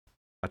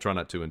try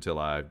not to until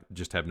I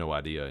just have no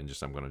idea and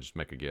I'm going to just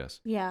make a guess.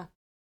 Yeah.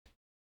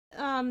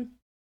 I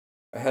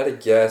had a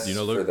guess You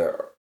know, Luke?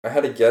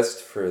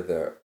 for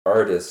the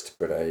artist,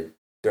 but I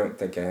don't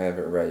think I have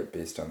it right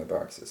based on the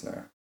boxes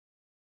now.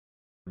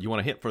 You want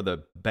to hint for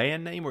the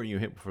band name or you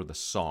hint for the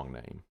song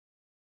name?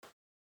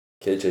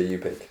 KJ, you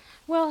pick.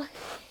 Well,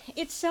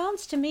 it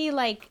sounds to me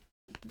like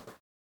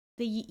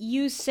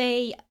you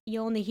say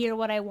you only hear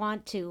what I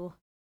want to.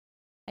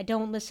 I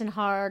don't listen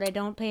hard. I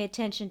don't pay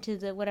attention to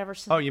the whatever.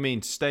 Oh, you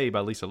mean Stay by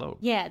Lisa Loeb?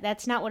 Yeah,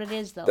 that's not what it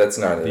is, though. That's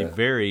not The it.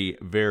 very,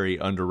 very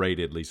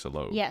underrated Lisa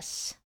Loeb.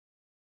 Yes.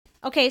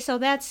 Okay, so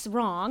that's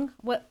wrong.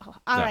 What?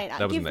 All No, right.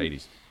 that was in the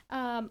 80s.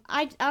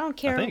 I don't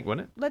care. I think,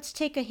 wasn't it? Let's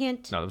take a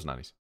hint No, that was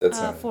 90s. That's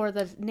not it. for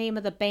the name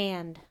of the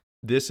band.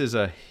 This is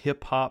a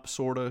hip-hop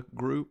sort of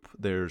group.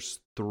 There's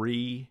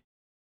 3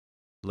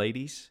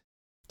 ladies.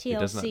 TLC. It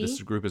does not,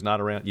 this group is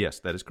not around. Yes,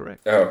 that is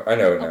correct. Oh, I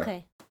know it now.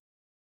 Okay.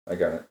 I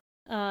got it.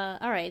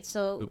 All right.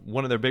 So.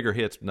 One of their bigger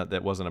hits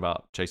that wasn't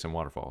about chasing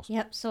waterfalls.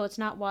 Yep. So it's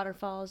not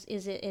waterfalls,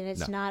 is it? And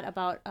it's not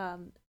about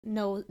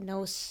no.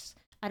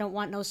 I don't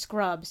want no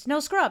scrubs. No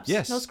scrubs.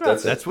 Yes. No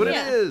scrubs. That's what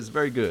Yeah. it is.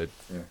 Very good.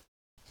 Yeah.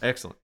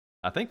 Excellent.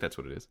 I think that's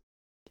what it is.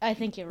 I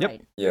think you're Yep.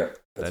 right. Yeah,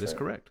 That is right.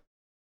 correct.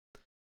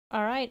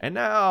 All right. And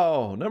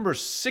now, number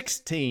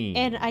 16.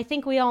 And I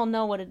think we all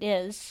know what it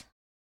is.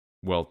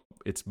 Well,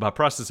 it's by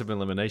process of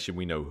elimination,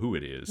 we know who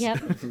it is. Yep.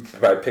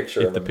 By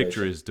picture If the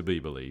picture elimination. is to be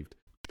believed.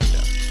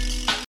 Yeah.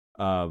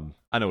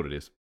 I know what it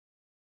is.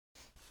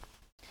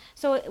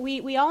 So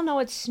we all know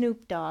it's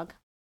Snoop Dogg.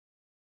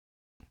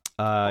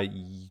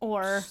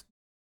 Or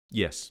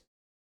Yes.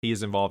 He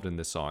is involved in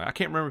this song. I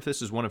can't remember if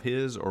this is one of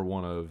his or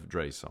one of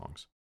Dre's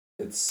songs.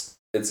 It's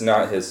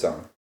not his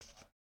song.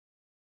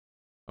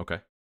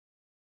 Okay.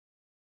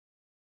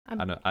 I'm-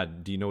 I know.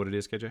 Do you know what it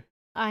is, KJ?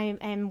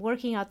 I'm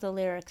working out the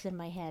lyrics in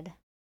my head.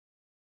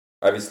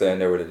 Obviously, I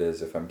know what it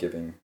is if I'm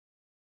giving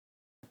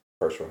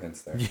partial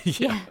hints there.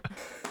 Yeah.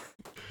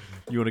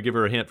 You want to give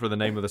her a hint for the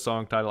name of the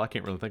song title? I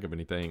can't really think of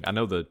anything. I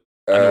know what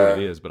it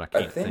is, but I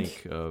can't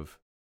think of.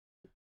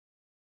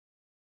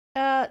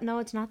 No,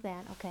 it's not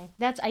that. Okay.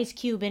 That's Ice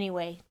Cube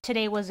anyway.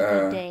 Today was a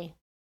good day.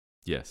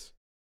 Yes.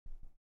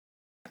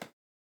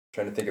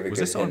 Trying to think of a Was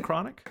good this on hint.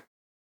 Chronic?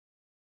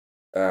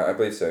 I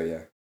believe so,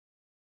 yeah.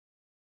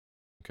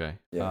 Okay.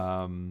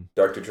 Yeah.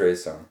 Dr.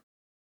 Dre's song.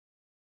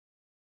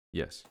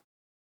 Yes.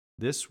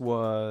 This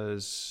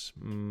was.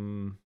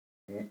 One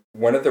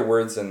of the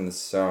words in the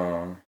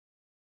song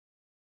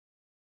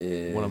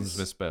is... One of them's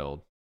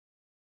misspelled.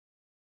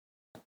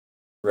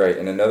 Right,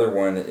 and another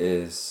one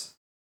is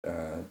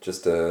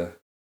just a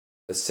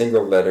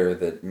single letter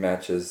that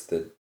matches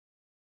the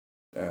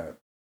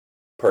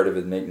part of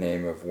the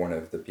nickname of one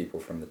of the people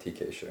from the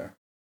TK show.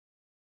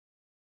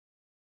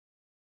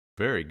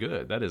 Very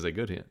good. That is a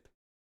good hint.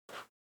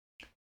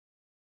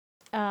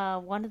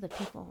 One of the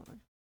people.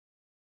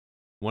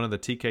 One of the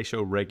TK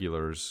show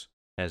regulars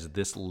has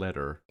this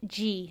letter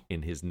G.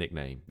 in his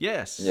nickname.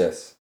 Yes.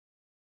 Yes.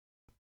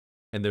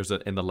 And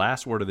and the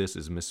last word of this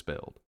is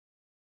misspelled.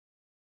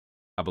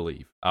 I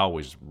believe. I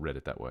always read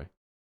it that way.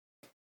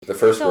 The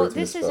first So word's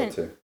this misspelled,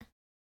 isn't- too.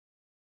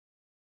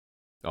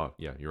 Oh,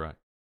 yeah, you're right.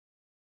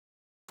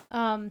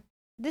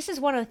 This is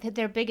one of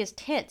their biggest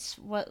hits,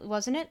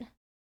 wasn't it?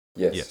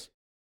 Yes.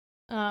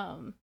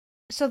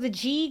 So the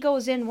G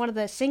goes in one of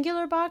the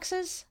singular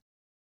boxes.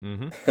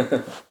 Mm-hmm.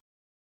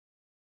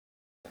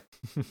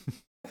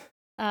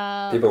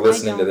 People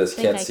listening to I this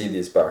don't can't think see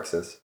these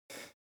boxes.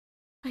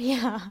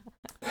 Yeah.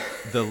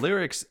 The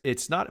lyrics,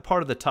 it's not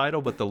part of the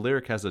title, but the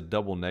lyric has a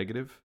double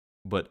negative,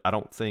 but I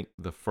don't think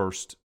the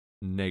first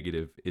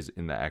negative is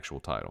in the actual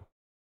title.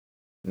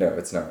 No,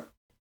 it's not.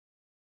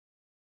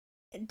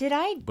 Did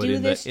I But do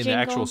in this the jingle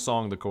actual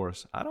song, the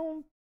chorus, I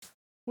don't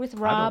with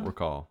Rob?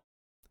 recall.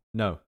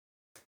 No.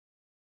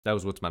 That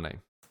was What's My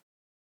Name.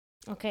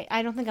 Okay,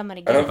 I don't think I'm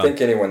gonna I get don't it.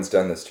 think anyone's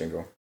done this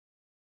jingle.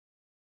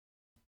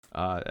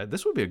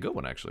 This would be a good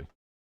one, actually.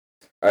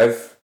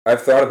 I've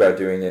thought about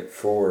doing it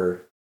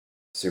for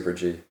Super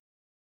G.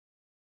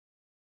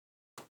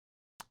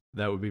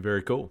 That would be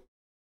very cool.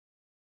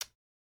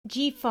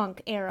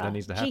 G-Funk era. That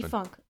needs to happen.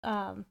 G-Funk.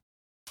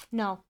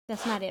 No,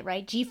 that's not it,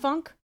 right?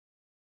 G-Funk?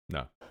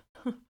 No.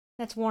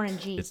 That's Warren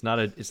G. It's not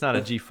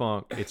a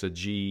G-Funk, it's a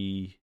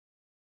G.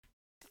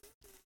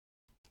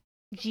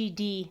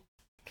 GD.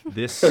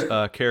 This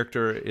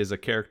character is a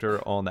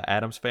character on the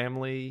Addams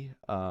Family.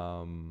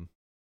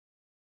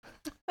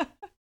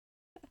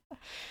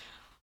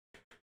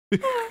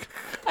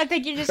 I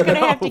think you're just gonna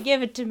have to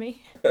give it to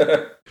me.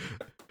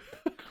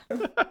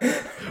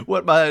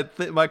 What,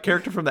 my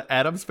character from the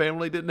Addams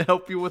Family didn't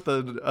help you with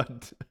No,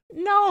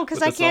 because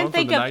with I the can't song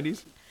think from of. the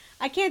 90s?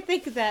 I can't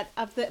think of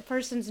the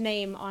person's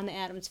name on the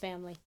Addams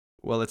Family.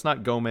 Well, it's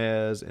not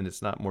Gomez, and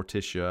it's not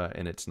Morticia,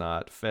 and it's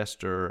not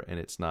Fester, and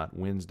it's not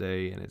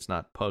Wednesday, and it's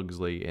not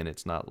Pugsley, and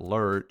it's not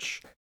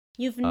Lurch.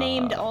 You've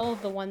named all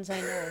of the ones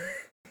I know.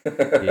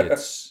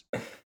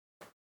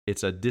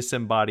 It's a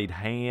disembodied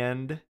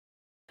hand.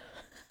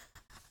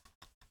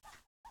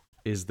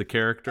 Is the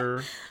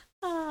character?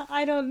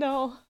 I don't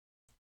know.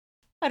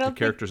 I The don't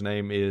character's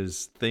name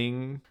is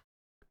Thing.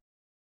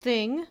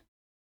 think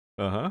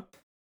Uh-huh.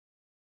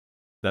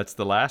 That's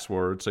the last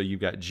word, so you've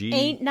got G.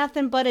 ain't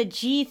nothing but a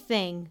G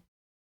thing.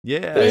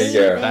 Yes. There you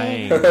go.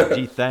 Thang.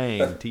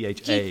 G-Thang.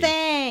 T-H-A. G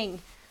thing.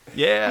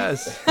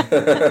 Yes.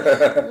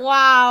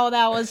 Wow,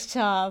 that was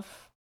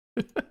tough.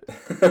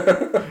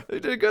 They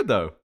did good,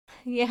 though.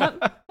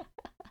 Yep.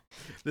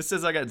 This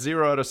says I got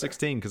 0 out of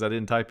 16 because I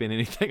didn't type in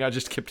anything. I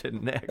just kept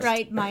hitting next.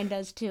 Right, mine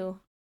does too.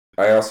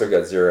 I also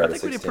got 0 I out of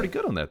think we 16. did pretty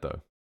good on that,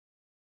 though.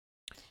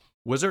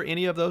 Was there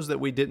any of those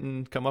that we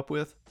didn't come up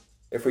with?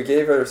 If we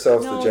gave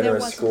ourselves No, the there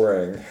generous wasn't.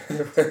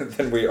 scoring,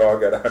 then we all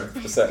got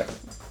 100%.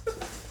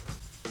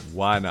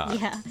 Why not?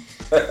 Yeah.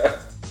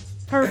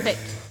 Perfect.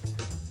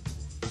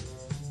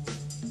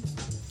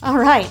 All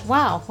right.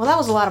 Wow. Well, that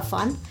was a lot of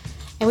fun.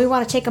 And we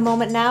want to take a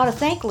moment now to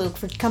thank Luke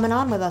for coming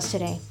on with us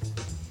today.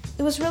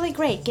 It was really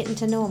great getting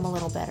to know him a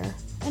little better,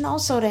 and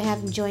also to have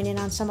him join in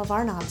on some of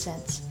our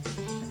nonsense.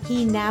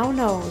 He now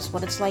knows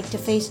what it's like to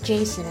face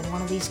Jason in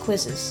one of these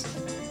quizzes.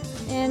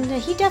 And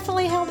he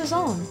definitely held his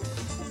own.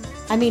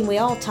 I mean, we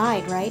all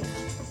tied, right?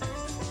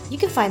 You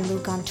can find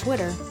Luke on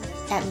Twitter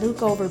at Luke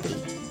Overby.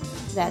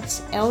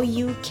 That's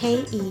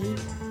LukeOverbey.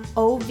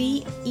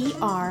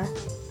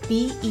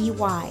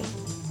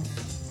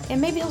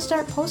 And maybe he'll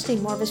start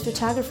posting more of his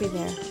photography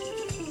there.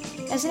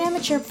 As an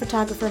amateur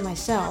photographer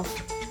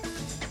myself,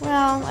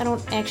 well, I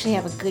don't actually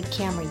have a good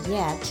camera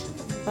yet,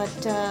 but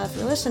if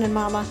you're listening,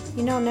 Mama,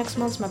 you know next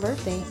month's my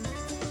birthday.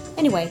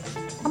 Anyway,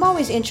 I'm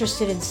always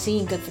interested in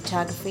seeing good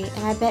photography,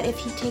 and I bet if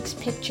he takes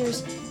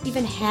pictures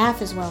even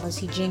half as well as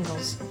he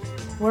jingles,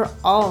 we're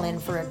all in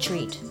for a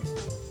treat.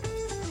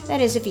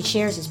 That is, if he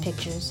shares his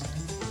pictures.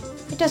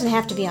 It doesn't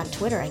have to be on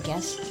Twitter, I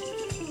guess.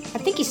 I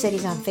think he said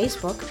he's on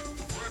Facebook.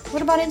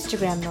 What about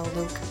Instagram, though,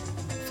 Luke?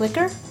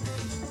 Flickr?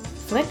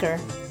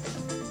 Flickr?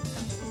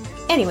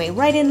 Anyway,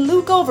 write in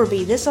Luke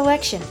Overby this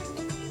election.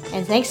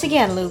 And thanks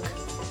again, Luke.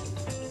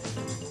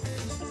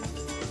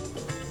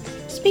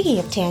 Speaking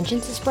of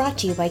Tangents is brought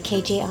to you by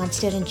KJ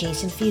Onstead and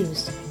Jason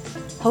Fuse.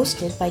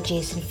 Hosted by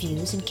Jason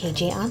Fuse and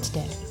KJ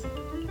Onstead.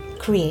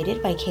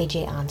 Created by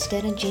KJ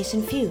Onstead and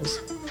Jason Fuse.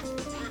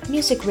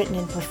 Music written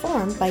and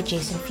performed by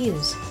Jason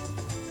Fuse.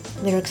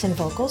 Lyrics and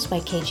vocals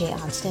by KJ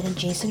Onstead and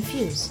Jason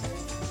Fuse.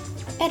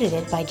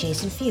 Edited by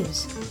Jason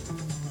Fuse.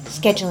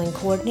 Scheduling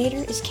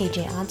coordinator is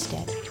KJ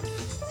Onstead.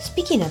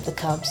 Speaking of the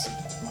Cubs,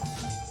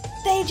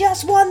 they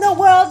just won the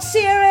World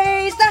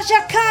Series! The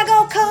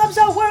Chicago Cubs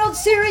are World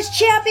Series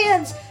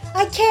champions!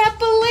 I can't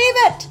believe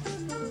it!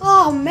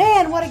 Oh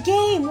man, what a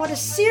game! What a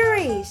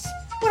series!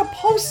 What a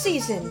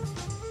postseason!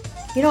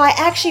 You know, I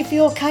actually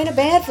feel kind of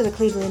bad for the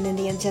Cleveland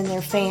Indians and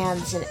their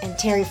fans and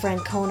Terry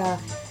Francona.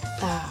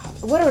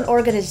 What an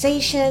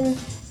organization!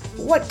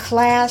 What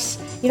class!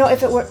 You know,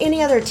 if it were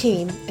any other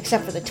team,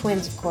 except for the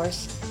Twins, of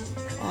course,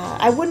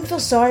 I wouldn't feel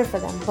sorry for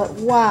them. But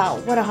wow,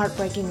 what a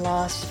heartbreaking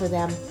loss for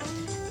them.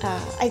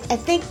 I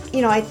think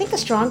a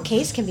strong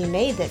case can be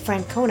made that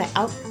Francona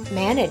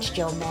outmanaged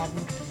Joe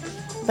Madden.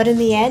 But in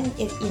the end,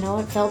 it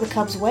fell the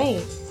Cubs'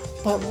 way.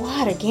 But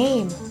what a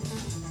game!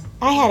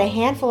 I had a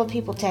handful of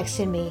people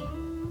texting me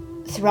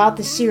throughout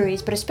the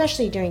series, but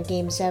especially during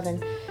Game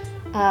 7.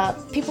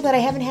 People that I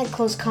haven't had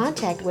close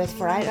contact with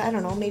for, I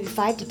don't know, maybe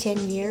 5 to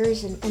 10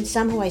 years, and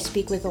some who I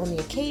speak with only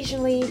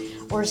occasionally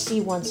or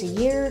see once a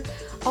year,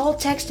 all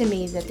texting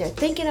me that they're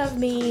thinking of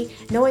me,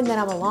 knowing that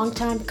I'm a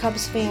longtime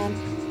Cubs fan,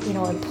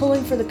 and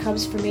pulling for the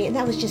Cubs for me, and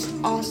that was just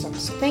awesome.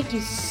 So thank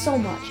you so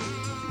much.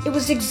 It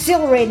was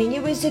exhilarating.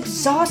 It was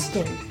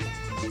exhausting.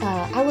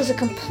 I was a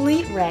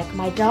complete wreck.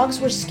 My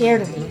dogs were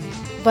scared of me,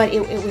 but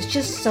it was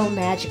just so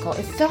magical.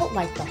 It felt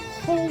like the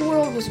whole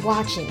world was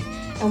watching,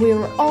 and we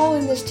were all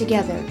in this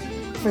together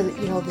for,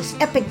 this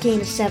epic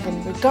Game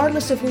 7,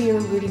 regardless of who you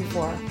were rooting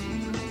for.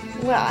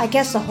 Well, I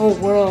guess the whole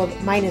world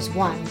minus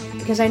one,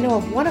 because I know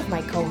of one of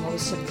my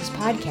co-hosts of this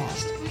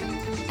podcast.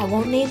 I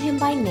won't name him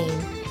by name,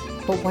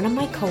 but one of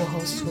my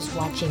co-hosts was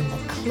watching the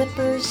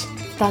Clippers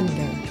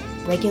Thunder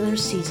regular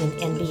season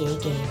NBA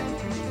game.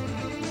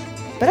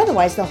 But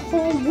otherwise, the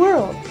whole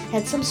world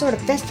had some sort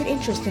of vested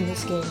interest in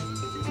this game.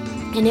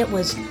 And it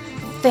was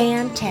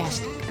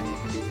fantastic.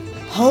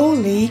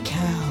 Holy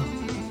cow.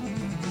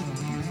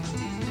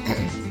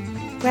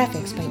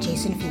 Graphics by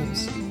Jason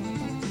Fuse.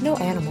 No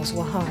animals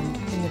were harmed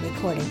in the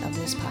recording of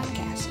this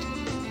podcast.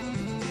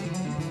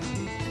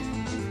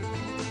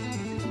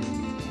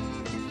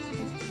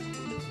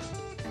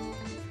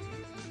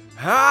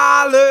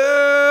 I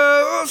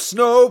love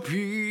snow peas,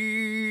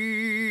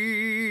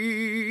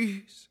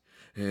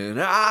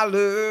 and I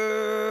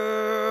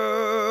love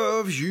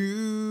you.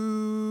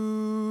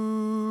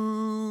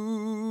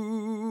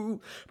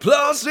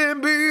 Plus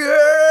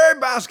NBA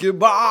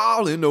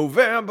basketball in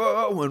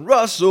November when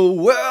Russell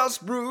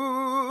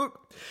Westbrook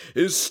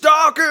is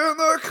stalking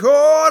the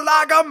court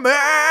like a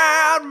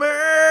madman.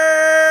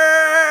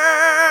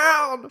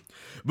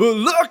 But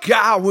look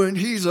out when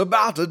he's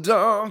about to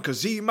dunk,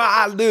 'cause he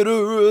might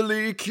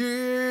literally kill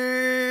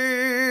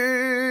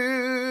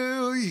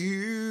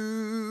you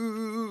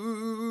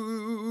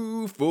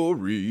for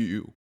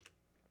real.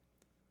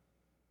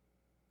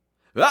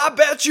 I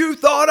bet you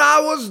thought I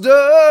was done,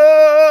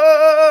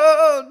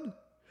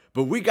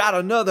 but we got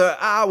another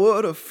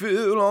hour to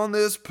fill on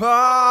this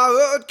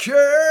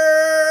podcast,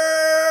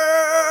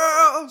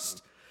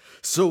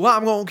 so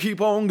I'm gonna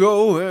keep on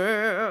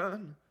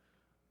going.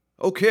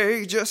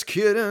 Okay, just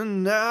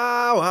kidding,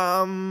 now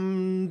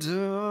I'm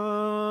done.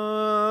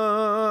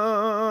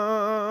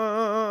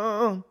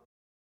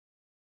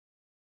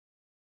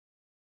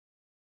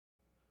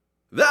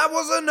 That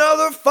was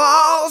another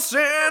false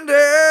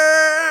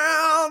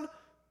ending.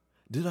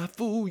 Did I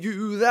fool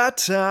you that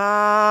time?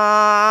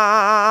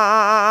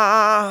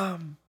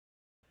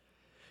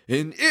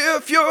 And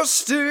if you're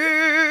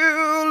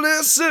still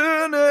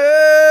listening,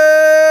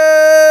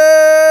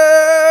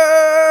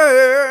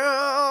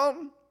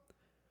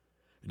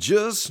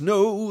 just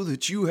know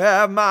that you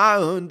have my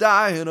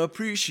undying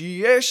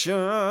appreciation.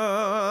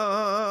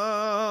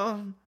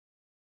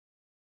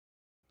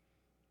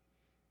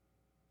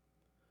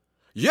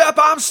 Yep,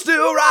 I'm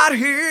still right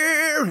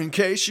here in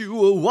case you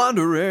were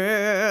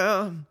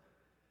wondering.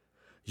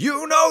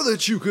 You know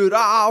that you could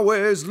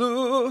always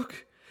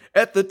look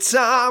at the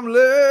time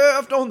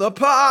left on the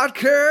podcast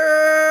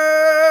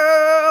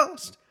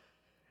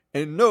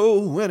and know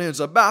when it's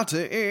about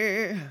to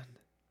end.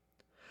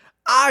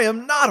 I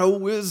am not a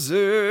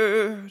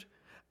wizard.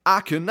 I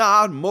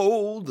cannot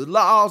mold the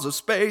laws of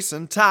space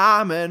and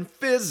time and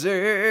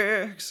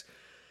physics.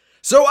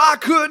 So I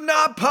could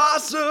not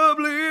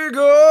possibly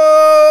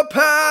go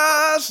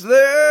past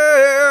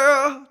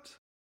that.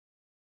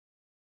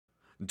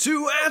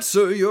 To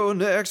answer your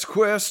next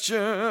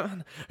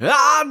question,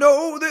 I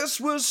know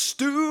this was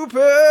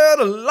stupid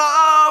a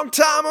long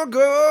time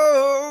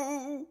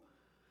ago.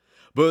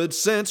 But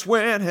since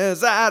when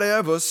has that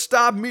ever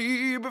stopped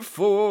me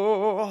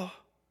before?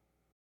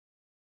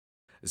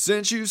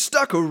 Since you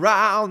stuck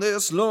around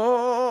this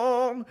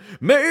long,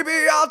 maybe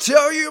I'll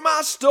tell you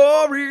my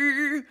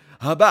story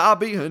about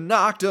being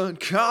knocked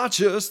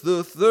unconscious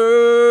the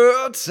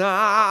third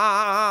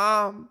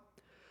time.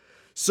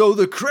 So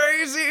the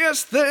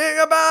craziest thing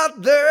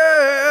about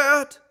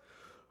that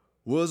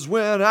was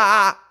when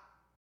I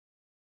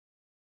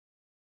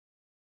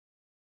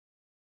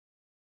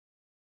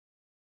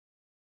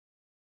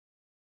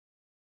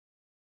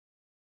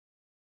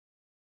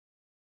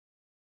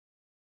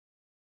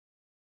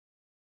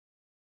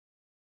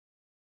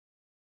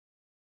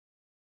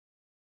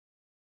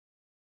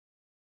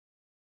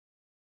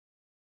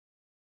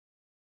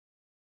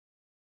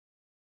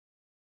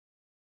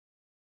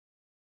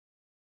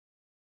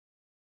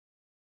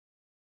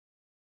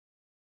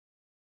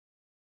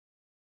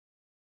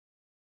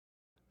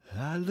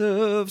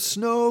love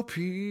snow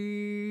peas,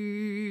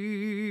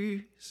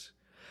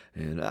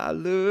 and I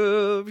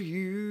love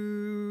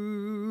you.